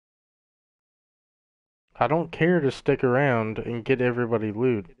 I don't care to stick around and get everybody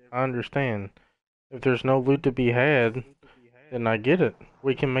loot. I understand. If there's no loot to be had, then I get it.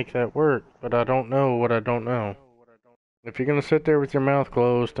 We can make that work, but I don't know what I don't know. If you're gonna sit there with your mouth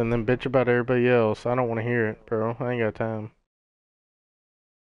closed and then bitch about everybody else, I don't want to hear it, bro. I ain't got time.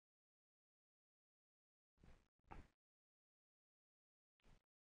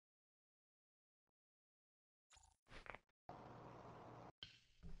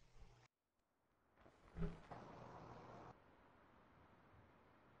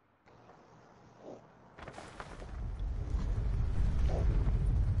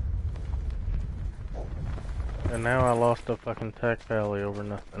 And now I lost a fucking tech valley over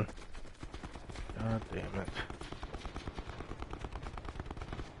nothing. God damn it.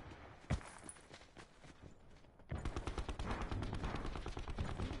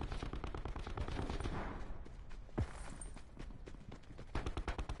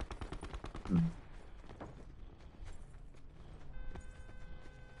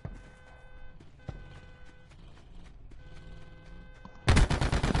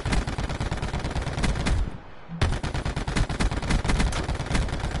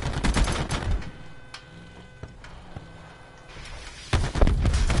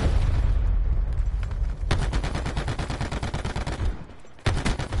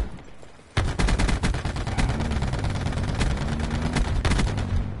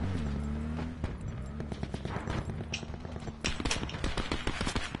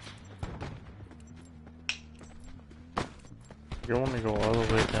 You want to go all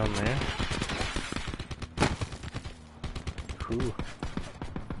the way down there? Whew.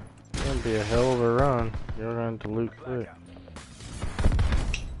 It's gonna be a hell of a run. You're going to loot quick. Blackout.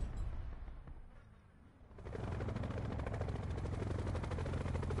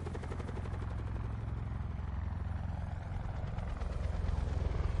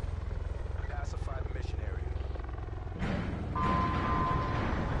 Pacify the mission area.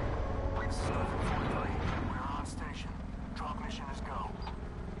 Silver 43. We're on station. Drop mission is go.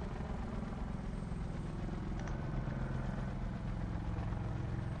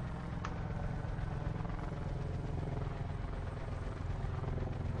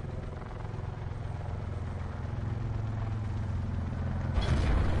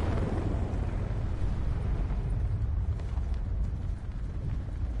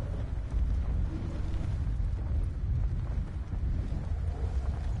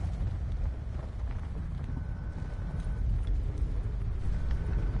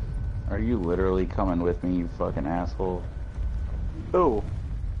 Are you literally coming with me, you fucking asshole? Ooh.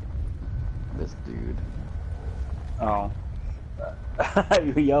 This dude. Oh.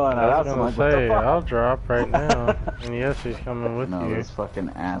 You yelling at I us? was I'm gonna like, what the say, fuck? I'll drop right now. And yes, he's coming with No, you. this fucking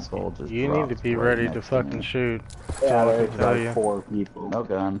asshole just You need to dropped be right ready to next fucking me. shoot. That's Yeah, all I there's can tell like you. 4 people. No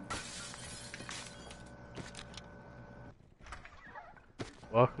gun.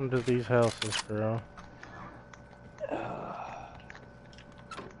 Welcome to these houses, bro.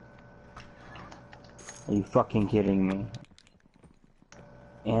 Are you fucking kidding me?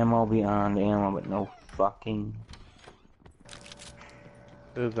 Ammo beyond ammo, but no fucking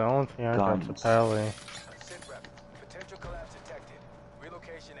Dude, the only thing I got's a guns. pally. Sit rep. Potential collapse detected.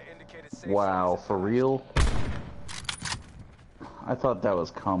 Relocation to indicated safe Wow, zones for advised. real? I thought that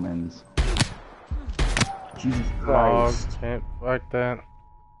was Cummins. Jesus Dog, Christ. can't like that.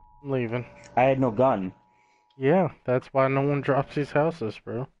 I'm leaving. I had no gun. Yeah, that's why no one drops these houses,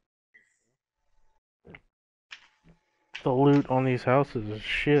 bro. The loot on these houses is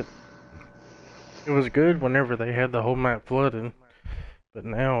shit. It was good whenever they had the whole map flooded, but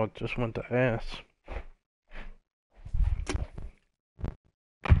now it just went to ass.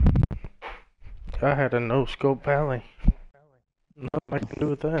 I had a no-scope valley. Nothing I can do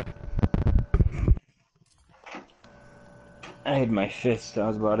with that. I had my fist, that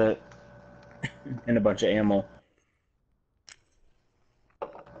was about it. And a bunch of ammo.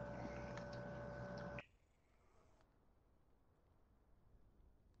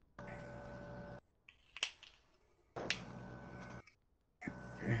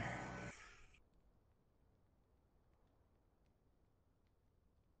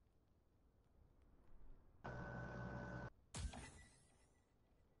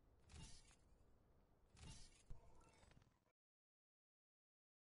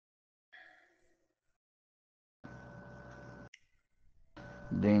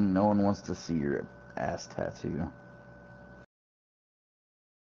 Dang, no one wants to see your ass tattoo.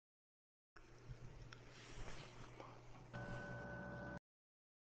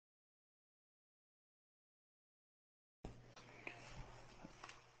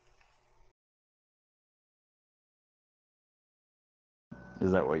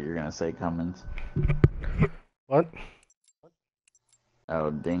 Is that what you're gonna say, Cummins? What? Oh,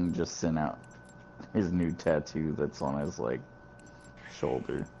 Ding just sent out his new tattoo that's on his, like,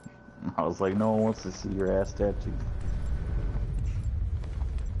 shoulder. I was like, no one wants to see your ass tattoo.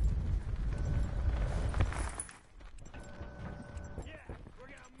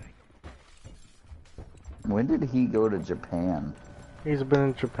 When did he go to Japan? He's been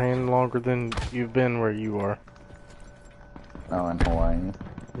in Japan longer than you've been where you are. Oh, in Hawaii?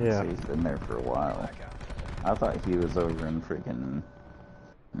 Yeah. So he's been there for a while. Blackout. I thought he was over in freaking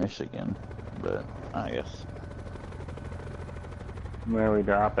Michigan, but I guess. Where are we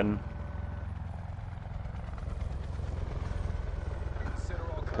dropping? Consider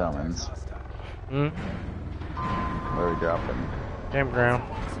all Cummins. contacts hostile. Hmm? Where are we dropping? Campground.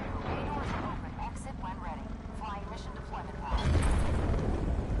 Exit when ready. Flying mission deployment route.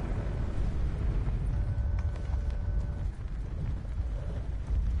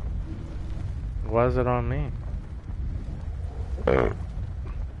 Why is it on me?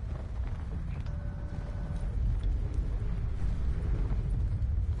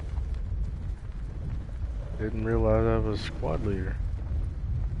 Didn't realize I was squad leader.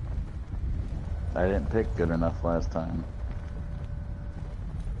 I didn't pick good enough last time.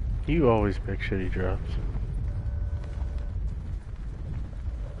 You always pick shitty drops.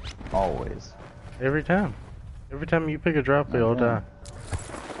 Always. Every time. Every time you pick a drop, they all die.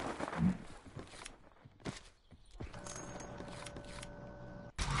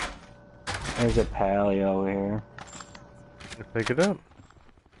 There's a pally over here. You pick it up.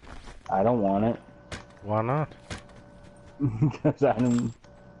 I don't want it. Why not? Because I'm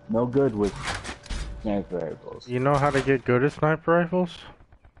no good with sniper rifles. You know how to get good at sniper rifles?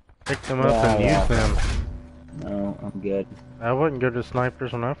 Pick them up Yeah, and yeah. use them. No, I'm good. I wasn't good at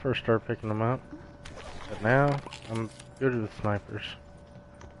snipers when I first started picking them up. But now, I'm good with snipers.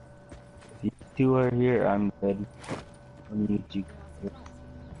 If you two are here, I'm good. I need you.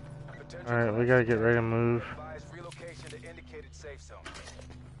 Alright, we gotta get ready to move. Advise relocation to indicated safe zone.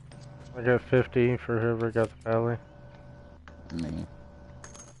 I got 50 for whoever got the pally. Me.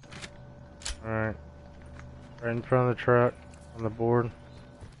 Alright. Right in front of the truck, on the board.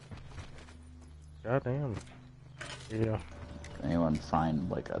 Goddamn. Yeah, Anyone find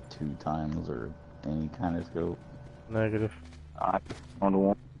like a 2 times or any kind of scope? negative. I don't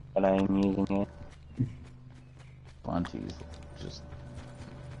want, but I am using it. Bunchies just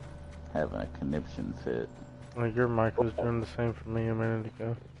having a conniption fit. Like your mic was doing the same for me a minute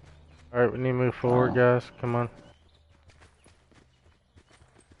ago. Alright, we need to move forward, Oh. guys. Come on.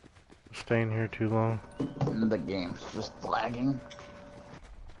 Staying here too long. The game's just lagging.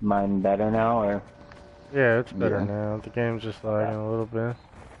 Mine better now, or Yeah, it's better Yeah. now. The game's just lagging a little bit.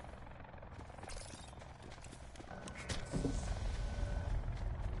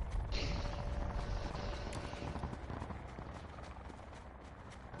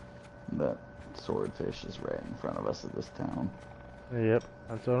 That swordfish is right in front of us at this town. Yep,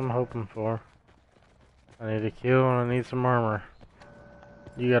 that's what I'm hoping for. I need a kill and I need some armor.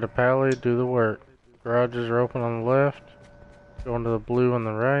 You got a pally, do the work. Garages are open on the left. Going to the blue on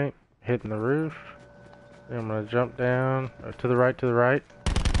the right. Hitting the roof. Then I'm gonna jump down. To the right, to the right.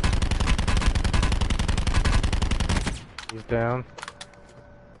 He's down.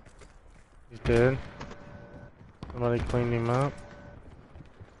 He's dead. Somebody cleaned him up.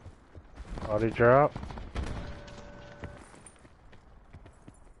 Body drop.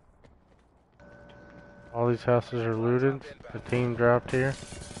 All these houses are looted. The team dropped here.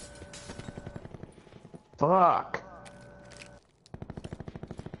 Fuck!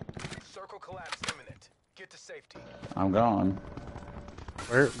 Circle collapse imminent. Get to safety. I'm gone.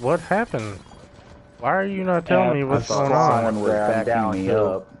 Where? What happened? Why are you not telling me what's I thought going on? someone was Where I'm backing down me too.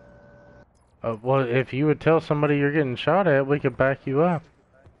 up. Well, if you would tell somebody you're getting shot at, we could back you up.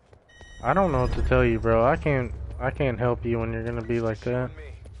 I don't know what to tell you, bro. I can't help you when you're gonna be like that. Me.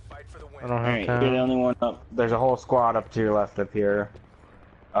 Fight for the win. I don't have alright, you're the time. only one up. There's a whole squad up to your left up here.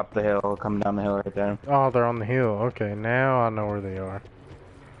 Up the hill, coming down the hill right there. Oh, they're on the hill. Okay, now I know where they are.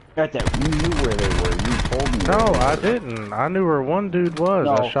 Right there. You knew where they were. You told me. No, where they I were. didn't. I knew where one dude was.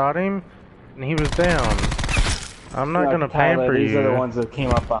 No. I shot him, and he was down. I'm not Yeah, gonna Tyler, pamper these are the you. ones that came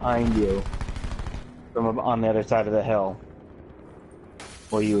up behind you. From on the other side of the hill.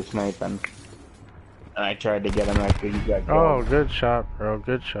 Where you were sniping. And I tried to get him after you got Oh, killed. good shot, bro.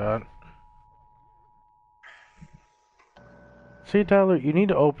 Good shot. See, Tyler, you need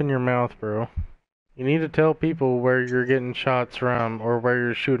to open your mouth, bro. You need to tell people where you're getting shots from or where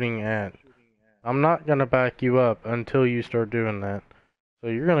you're shooting at. I'm not gonna back you up until you start doing that. So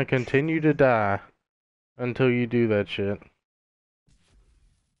you're gonna continue to die until you do that shit.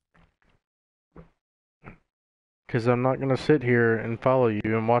 Because I'm not gonna sit here and follow you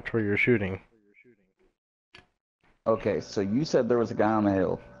and watch where you're shooting. Okay, so you said there was a guy on the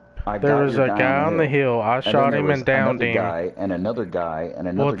hill. I There got was your a guy on the hill. I And then shot there him was and downed another him. guy and another guy and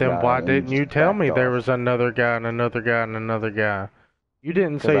another Well, guy. then why and didn't you just tell me backed there off. was another guy and another guy and another guy? You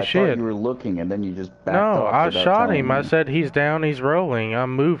didn't Because say I thought shit. you were looking, and then you just backed No, off I without shot telling him. I me. said he's down, he's rolling,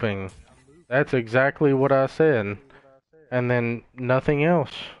 I'm moving. That's exactly what I said. And then nothing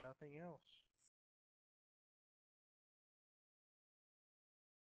else.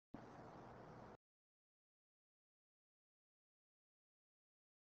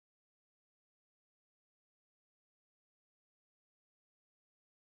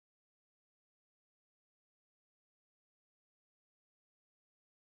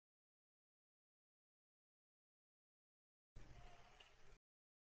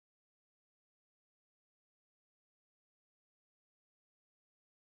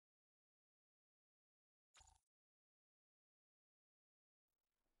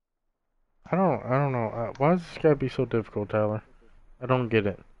 I don't know. Why does this gotta be so difficult, Tyler? I don't get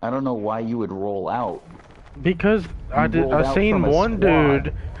it. I don't know why you would roll out. Because You rolled I out from seen a one squad.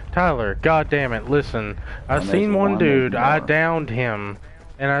 dude, Tyler, god damn it, listen. I And there's seen one one, there's dude, I more. downed him,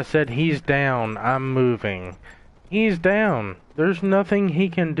 and I said, he's down, I'm moving. He's down. There's nothing he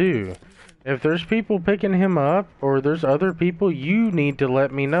can do. If there's people picking him up, or there's other people, you need to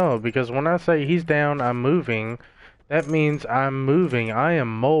let me know, because when I say he's down, I'm moving, that means I'm moving. I am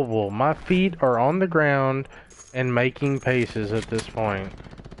mobile. My feet are on the ground and making paces at this point.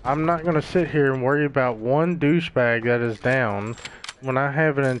 I'm not gonna sit here and worry about one douchebag that is down when I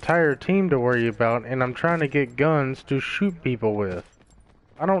have an entire team to worry about and I'm trying to get guns to shoot people with.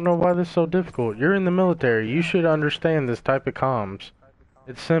 I don't know why this is so difficult. You're in the military. You should understand this type of comms.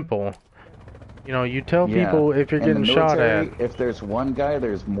 It's simple. You know, you tell Yeah. people if you're In the getting shot at. military, if there's one guy,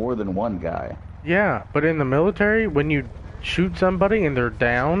 there's more than one guy. Yeah, but in the military, when you shoot somebody and they're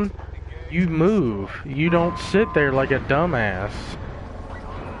down, you move. You don't sit there like a dumbass.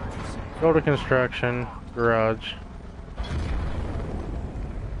 Go to construction, garage.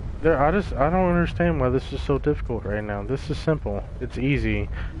 I don't understand why this is so difficult right now. This is simple. It's easy.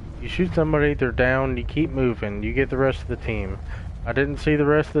 You shoot somebody, they're down, you keep moving. You get the rest of the team. I didn't see the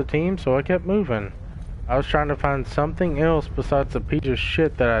rest of the team, so I kept moving. I was trying to find something else besides the piece of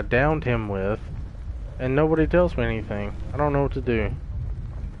shit that I downed him with, and nobody tells me anything. I don't know what to do.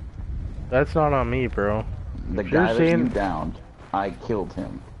 That's not on me, bro. The If you're guy that seeing- you downed, I killed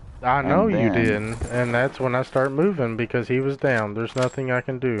him. I know And you then- did, and that's when I start moving because he was down. There's nothing I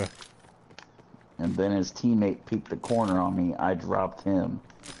can do. And then his teammate peeked the corner on me. I dropped him.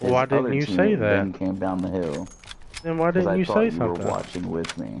 His Why didn't other you say teammate that? Then came down the hill. Then why Because didn't I you thought say you something? were watching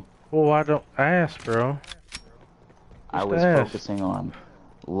with me. Well, why don't ask, bro? I Just was ask. focusing on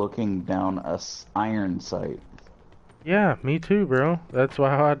looking down a iron sight. Yeah, me too, bro. That's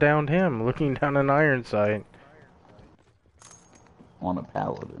why I downed him, looking down an iron sight. On a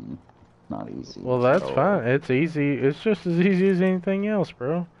paladin. Not easy. Well, that's so, fine. It's easy. It's just as easy as anything else,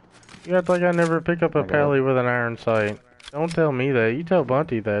 bro. You act like I never pick up a I got it. pally with an iron sight. Don't tell me that. You tell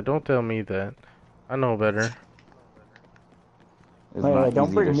Bunty that. Don't tell me that. I know better. It's Wait, not wait, don't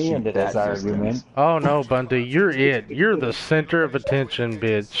easy bring to me shoot into this that argument. distance. Oh no, Bunty, you're it. You're the center of attention,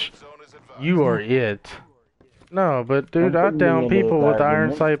 bitch. You are it. No, but dude, Don't I put me down into people this with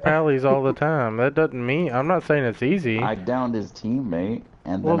iron argument. sight pallies all the time. That doesn't mean I'm not saying it's easy. I downed his teammate,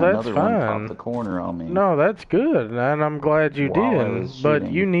 and Well, then that's another one fine. popped the corner on me. No, that's good, and I'm glad you While I did. was But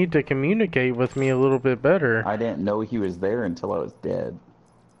shooting. you need to communicate with me a little bit better. I didn't know he was there until I was dead.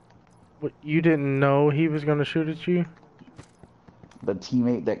 What, you didn't know he was gonna shoot at you? The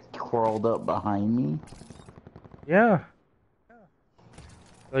teammate that crawled up behind me. Yeah.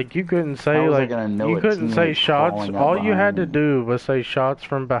 Like you couldn't say How was I like gonna know you a couldn't say teammate's shots. crawling up All you had behind to me? do was say shots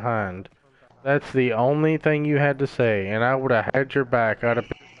from behind. That's the only thing you had to say, and I would have had your back.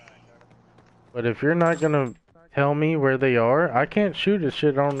 But if you're not gonna tell me where they are, I can't shoot at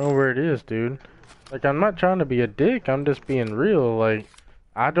shit I don't know where it is, dude. Like I'm not trying to be a dick. I'm just being real. Like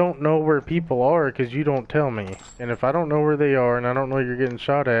I don't know where people are because you don't tell me. And if I don't know where they are and I don't know you're getting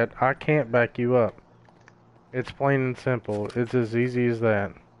shot at, I can't back you up. It's plain and simple. It's as easy as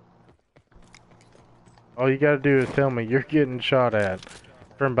that. All you gotta do is tell me you're getting shot at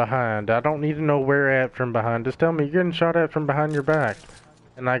from behind. I don't need to know where at from behind. Just tell me you're getting shot at from behind your back.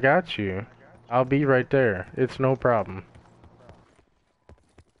 And I got you. I'll be right there. It's no problem.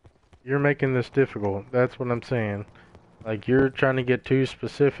 You're making this difficult. That's what I'm saying. Like, you're trying to get too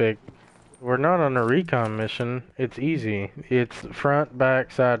specific. We're not on a recon mission. It's easy. It's front,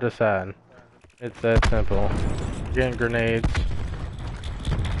 back, side to side. It's that simple. Getting grenades.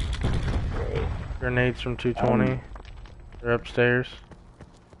 Grenades from 220. They're upstairs.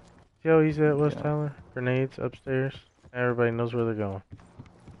 See how easy that was, Yeah. Tyler? Grenades upstairs. Everybody knows where they're going.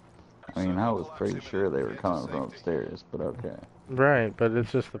 I mean, I was pretty sure they were coming from upstairs, but okay. Right, but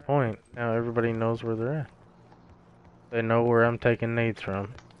it's just the point. Now everybody knows where they're at. They know where I'm taking nades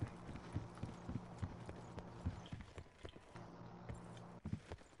from.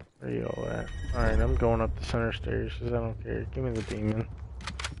 Where y'all at? Alright, I'm going up the center stairs because I don't care. Give me the demon.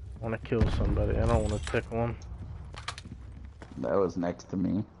 I want to kill somebody. I don't want to tickle them. That was next to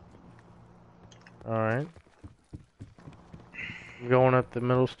me. Alright. I'm going up the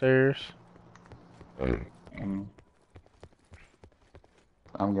middle stairs. Mm.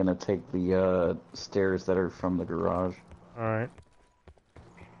 I'm gonna take the stairs that are from the garage. Alright.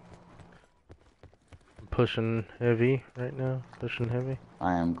 I'm pushing heavy right now. Pushing heavy.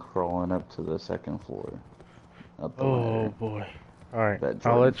 I am crawling up to the second floor. Up the Oh ladder. boy. Alright. That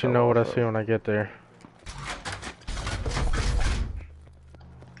I'll Jordan let you fell know what I off see of. when I get there.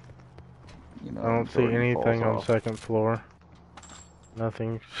 You know, I don't see Jordan falls anything on off. second floor.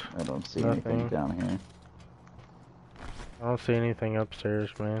 Nothing's... I don't see anything Nothing. down here. I don't see anything upstairs,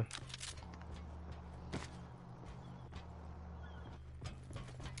 man.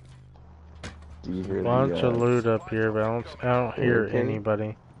 Do you hear Bunch of the loot up here, but I don't hear barricade?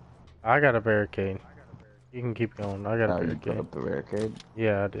 anybody. I got a barricade. You can keep going. I got a Oh, you put barricade. up the barricade?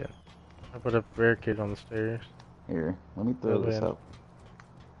 Yeah, I did. I put a barricade on the stairs. Here, let me throw Go this ahead. up.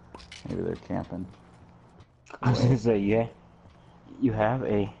 Maybe they're camping. I was gonna say, yeah. You have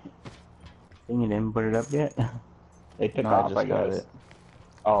a thing, you didn't put it up yet? They took No, off, I just got guess. it.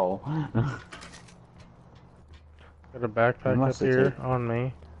 Oh. Got a backpack up must have here taken- on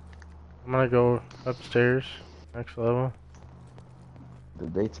me. I'm gonna go upstairs, next level.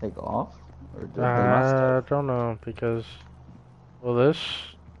 Did they take off? Or did they must I have. don't know because, well, this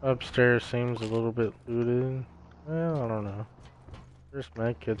upstairs seems a little bit looted. Well, I don't know. There's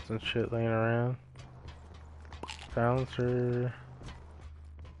med kits and shit laying around. Silencer.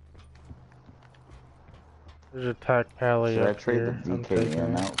 There's a tac pally Should I up trade here. the I'm taking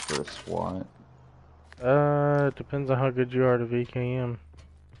VKM it. out for a SWAT? It depends on how good you are to VKM.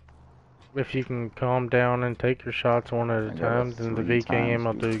 If you can calm down and take your shots one at a I got a time, then the 3 times VKM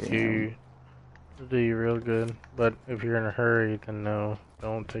will VKM. do you real good. But if you're in a hurry, then no,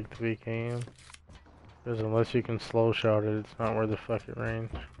 don't take the VKM. Because unless you can slow shot it, it's not worth the fucking range.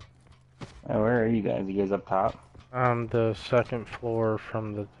 Where are you guys? You guys up top? I'm the second floor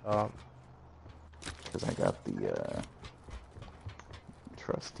from the top. Because I got the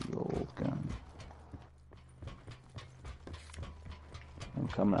trusty old gun. I'm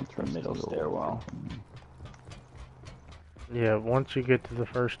coming up through the middle Trusty old stairwell. gun. Yeah, once you get to the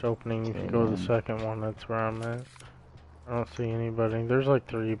first opening, if you go to the Okay. second one, that's where I'm at. I don't see anybody. There's like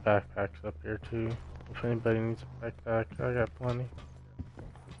 3 backpacks up here too. If anybody needs a backpack, I got plenty.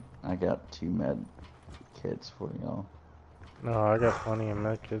 I got 2 med kits for y'all. No, I got plenty of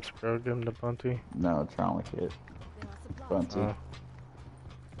medkits, bro. Give them to Bunty. No, trauma kit. Bunty. Oh,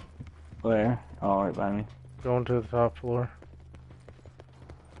 Where? Oh, right by me. going to the top floor.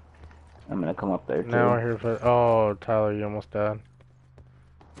 I'm gonna come up there too. Now I hear oh, Tyler, you almost died.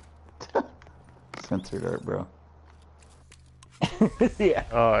 Sensor dart, bro. Yeah.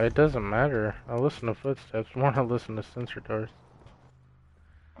 Oh, it doesn't matter. I listen to footsteps more than I listen to sensor darts.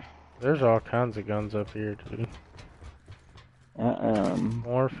 There's all kinds of guns up here, dude.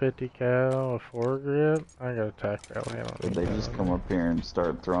 More 50 cal, a 4-grip. I got a tac rally. I don't Did need they that just on come there. up here and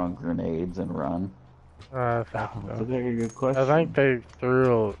start throwing grenades and run? I think That's a so. very good question. I think they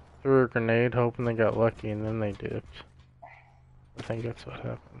threw a grenade hoping they got lucky and then they dipped. I think that's what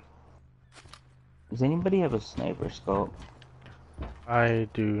happened. Does anybody have a sniper scope? I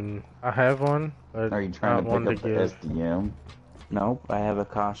have one, but Are you trying not to one pick to up the give. SDM? Nope, I have a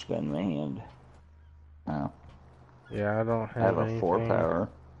Kosh gun in my hand. Oh, Yeah, I don't I have have a anything. 4-power.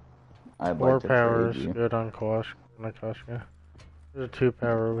 I'd 4 like to power trade is you. good on Koshka. There's a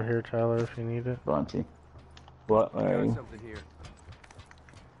 2-power over here, Tyler, if you need it. Bunty. What are you? Something here.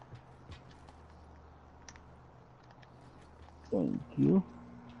 Thank you.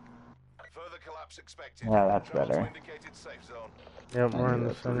 Further collapse expected. Yeah, that's Travel to better. indicated safe zone. Yep, I we're in do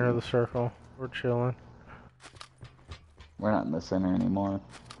the that center of too. the circle. We're chilling. We're not in the center anymore.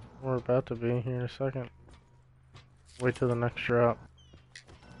 We're about to be here in a second. Wait till the next drop.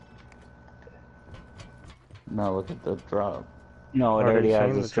 No, look at the drop. No, it Already already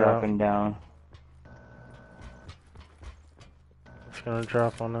has seen us the drop. dropping down. It's gonna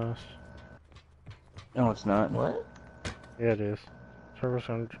drop on us. No, it's not. What? Yeah, it is. Server's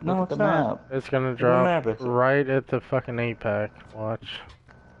gonna. No, Look it's at the not. map. It's gonna at the drop map, it's- right at the fucking 8-pack. Watch.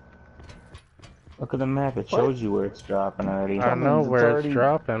 Look at the map. It What? shows you where it's dropping already. I That know means it's where already- it's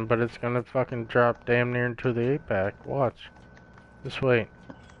dropping, but it's gonna fucking drop damn near into the 8-pack. Watch. Just wait.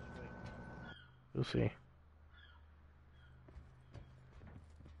 You'll see.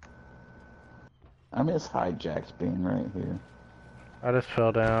 I miss hijacks being right here. I just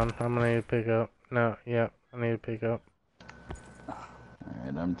fell down. I'm gonna need to pick up. No, yep, I need to pick up.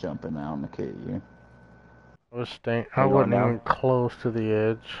 Alright, I'm jumping out and hit you. I Are you going wasn't even down? close to the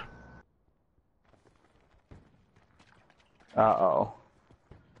edge. Uh-oh.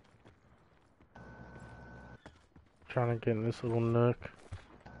 Trying to get in this little nook.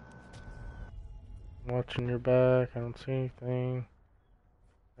 Watching your back. I don't see anything.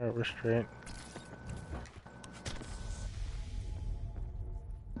 Alright, we're straight.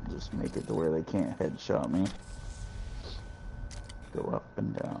 Just make it to where they can't headshot me. Go up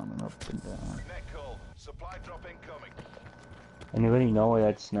and down and up and down. Net call. Supply drop incoming. Anybody know where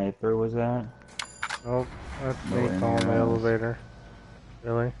that sniper was at? Nope, that's me Nowhere calling the near us. elevator.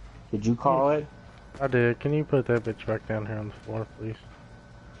 Really? Did you call it? I did. Can you put that bitch back down here on the floor, please?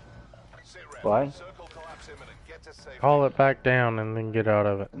 Sit rep. What? Circle collapse imminent. Get to safety. Call it back down and then get out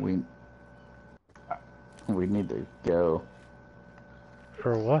of it. We need to go.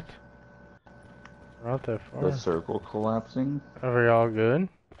 For what? We're not that The far. circle collapsing. Are we all good?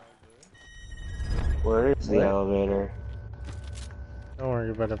 Where is the What? elevator? Don't worry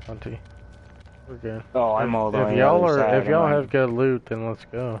about it, Bunty. We're good. Oh, I'm all the way on If the y'all other side. if y'all I'm have good loot, then let's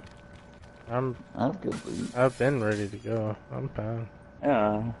go. I have good loot. I've been ready to go. I'm fine.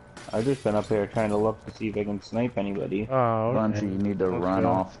 Yeah. I've just been up here trying to look to see if I can snipe anybody. Oh, Bungie, okay. you need to Let's run go.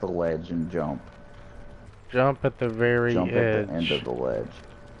 off the ledge and jump. Jump at the very Jump edge. at the end of the ledge.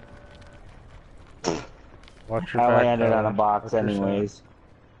 Watch your I back. landed on a guys. box Watch your side. anyways.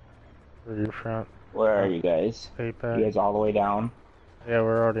 For your front. Where are you guys? Stay You back. guys all the way down? Yeah,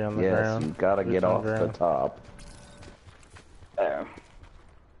 we're already on the Yes, ground. you gotta Boots get on off the ground. top. There.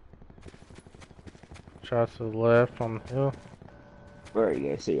 Shots to the left on the hill. Where are you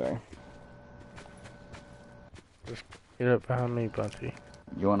guys? See where? Get up behind me, Bunty.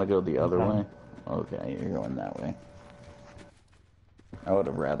 You wanna go the other Okay. way? Okay, you're going that way. I would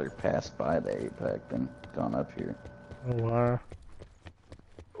have rather passed by the apex than gone up here. Why?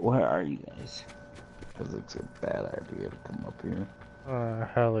 Where are you guys? Because it's a bad idea to come up here. I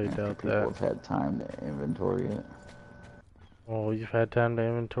highly After doubt people that. have had time to inventory it. Well, you've had time to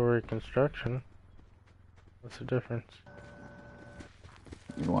inventory construction. What's the difference?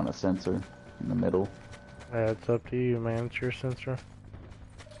 You want a sensor in the middle? Yeah, it's up to you, man. It's your sensor.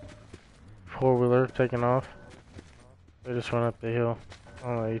 Four-wheeler taking off. They just went up the hill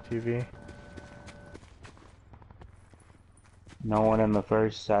on the ATV. No one in the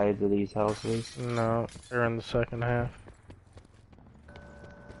first sides of these houses. No, they're in the second half.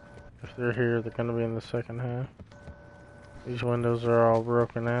 If they're here, they're gonna be in the second half. These windows are all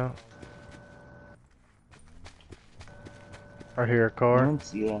broken out. I hear a I car don't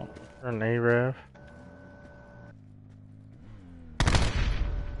see that. or an ARAV.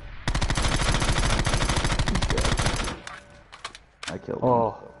 He's dead. I killed him.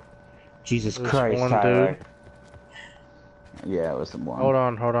 Oh, Jesus There's Christ, one Tyler. dude. Yeah, it was the one. Hold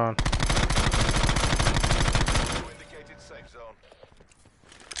on, hold on. Indicated safe zone.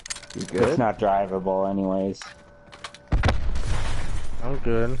 You good? It's not drivable anyways. I'm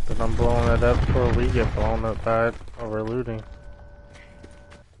good, but I'm blowing it up before we get blown up by it over looting.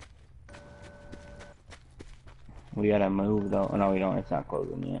 We gotta move though. No, we don't. It's not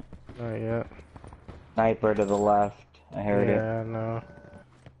closing yet. Not yet. Sniper to the left. I heard it. Yeah, no.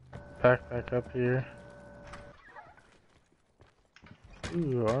 Back up here.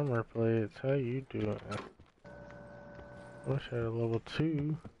 Ooh, armor plates. How you doing? Wish I had a level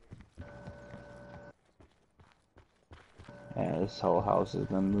 2. Yeah, this whole house has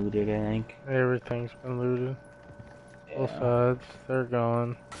been looted, I think. Everything's been looted. Both Yeah. sides, they're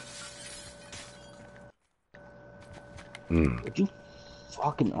gone. Would you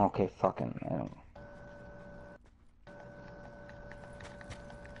fucking... Okay, fucking... I don't...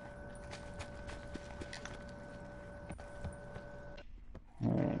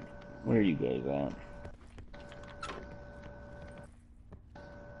 Alright. Where are you guys at?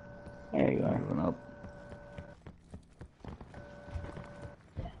 There you are. Moving up.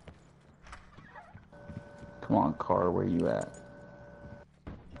 Come on, car, where you at?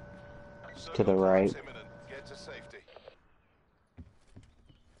 To the right. Imminent. Get to safety.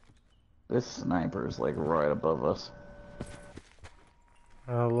 This sniper's like right above us.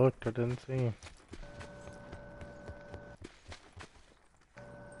 I looked, I didn't see him.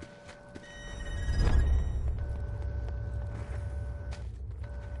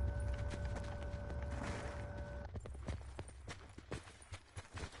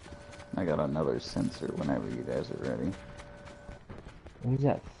 I got another sensor whenever you guys are ready. Where's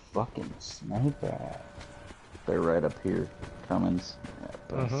that fucking sniper at? They're right up here. Cummins. Yeah,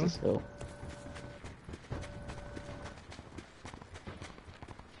 past this hill.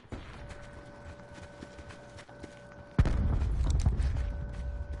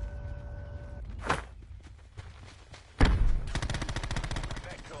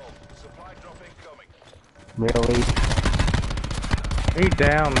 Really? He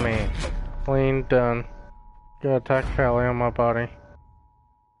downed me. Clean, done. Got attack pally on my body.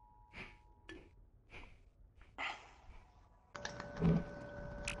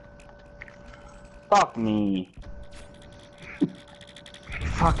 Fuck me.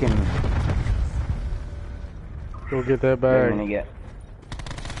 Fucking. Go get that They're bag. gonna get.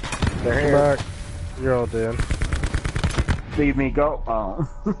 They're Get here. back. You're all dead. Leave me go. Oh.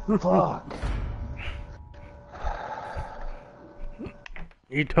 Fuck.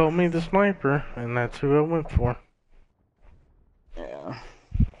 He told me the sniper, and that's who I went for. Yeah.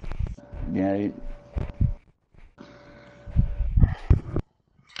 Yeah.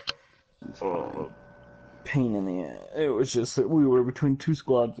 Oh, pain in the ass. It was just that we were between two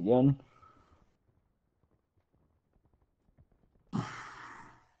squads again.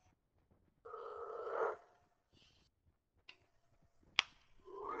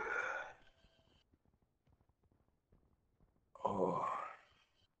 Oh.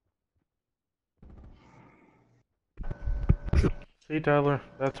 See, Tyler,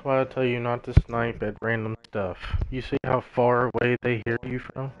 that's why I tell you not to snipe at random stuff. You see how far away they hear you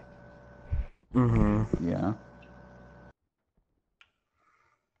from? Mm-hmm. Yeah.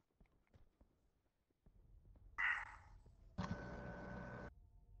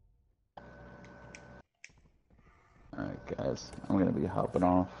 Alright, guys. I'm gonna be hopping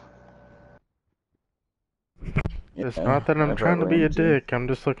off. It's Yeah, not that I'm I trying to probably be a am too. dick, I'm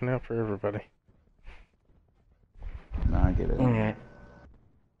just looking out for everybody. No, I get it. Alright.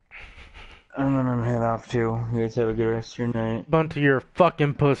 I'm gonna head off too. You guys have a good rest of your night. Bunty, you're a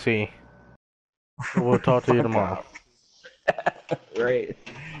fucking pussy. We'll talk to you Fuck tomorrow. off. Right.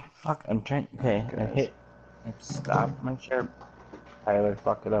 Fuck, I'm trying. Okay, I Guys. hit. I stopped my share. Tyler,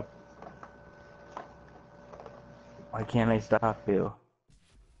 fuck it up. Why can't I stop you?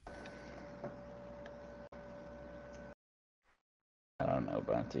 I don't know,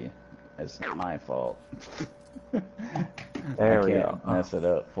 Bunty. It's not my fault. There I we can't go. mess it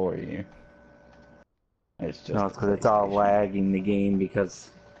up for you. It's just No, it's because it's all lagging the game because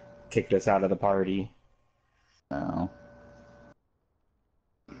kicked us out of the party. No.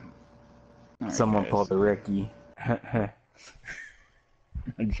 Alright, Someone guys. pulled a Ricky. I'm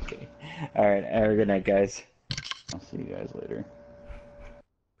just kidding. Alright, have a good night, guys. I'll see you guys later.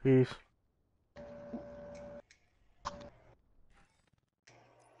 Peace.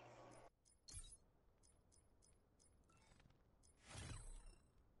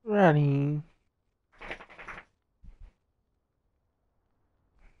 Righty.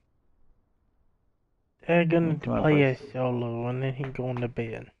 They're gonna play a solo and then he going to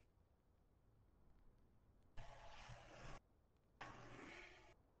bed.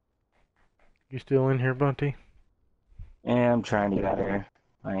 You still in here, Bunty? Yeah, I'm trying to get out of here.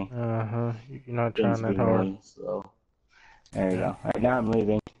 My Uh-huh. You're not things trying that being hard. really slow. There you go. Alright, now I'm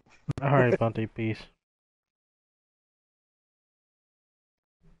leaving. Alright, Bunty, peace.